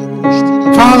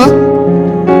 Father,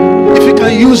 if you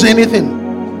can use anything,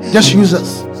 just use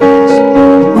us.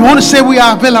 We want to say we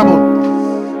are available.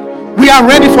 We are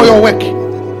ready for your work.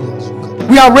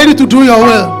 We are ready to do your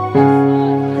will.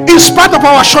 In spite of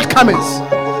our shortcomings,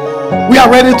 we are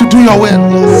ready to do your will.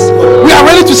 We are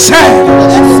ready to serve.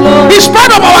 In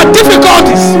spite of our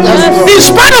difficulties, in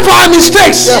spite of our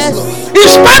mistakes, in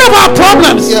spite of our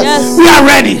problems, we are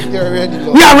ready.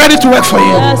 We are ready to work for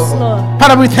you.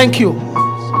 Father, we thank you.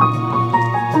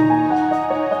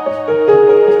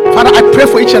 Father, I pray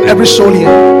for each and every soul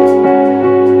here.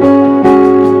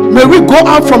 May we go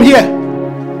out from here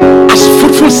as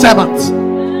fruitful servants.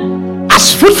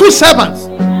 As fruitful servants.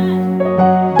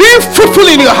 Being fruitful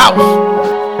in your house.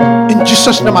 In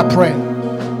Jesus' name I pray.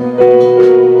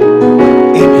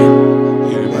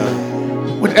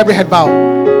 Amen. With every head bowed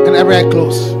and every eye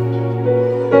closed.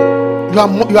 You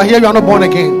are here, you are not born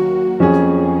again.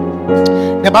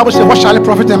 The Bible says, what shall it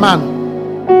profit a man?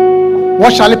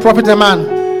 What shall it profit a man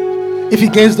if he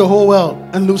gains the whole world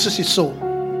and loses his soul?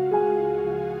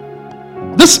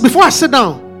 This, before I sit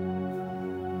down,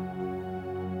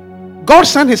 God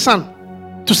sent his son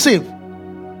to save.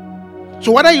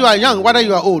 So whether you are young, whether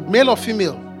you are old, male or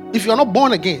female, if you are not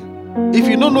born again, if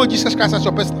you don't know Jesus Christ as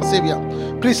your personal savior,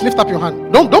 please lift up your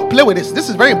hand. Don't play with this. This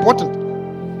is very important.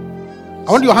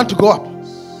 I want your hand to go up.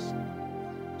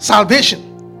 Salvation.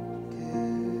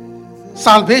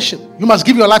 Salvation. You must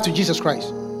give your life to Jesus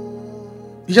Christ.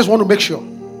 You just want to make sure.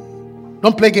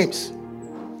 Don't play games.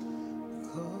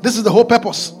 This is the whole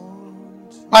purpose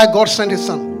why God sent his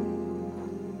son.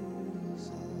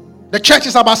 The church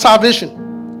is about salvation.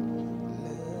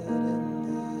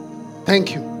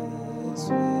 Thank you.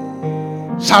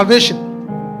 Salvation.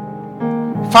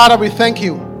 Father, we thank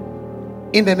you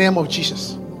in the name of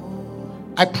Jesus.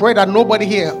 I pray that nobody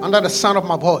here under the sound of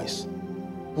my voice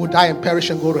will die and perish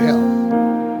and go to hell.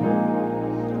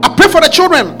 I pray for the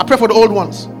children. I pray for the old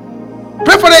ones.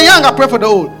 Pray for the young. I pray for the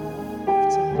old.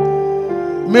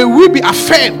 May we be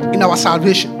affirmed in our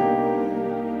salvation.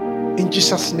 In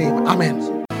Jesus' name,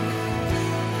 amen.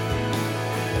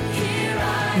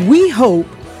 We hope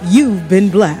you've been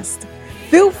blessed.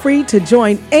 Feel free to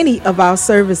join any of our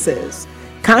services.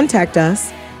 Contact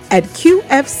us at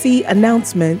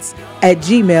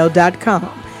qfcannouncements@gmail.com.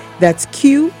 That's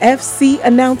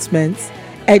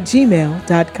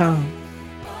qfcannouncements@gmail.com.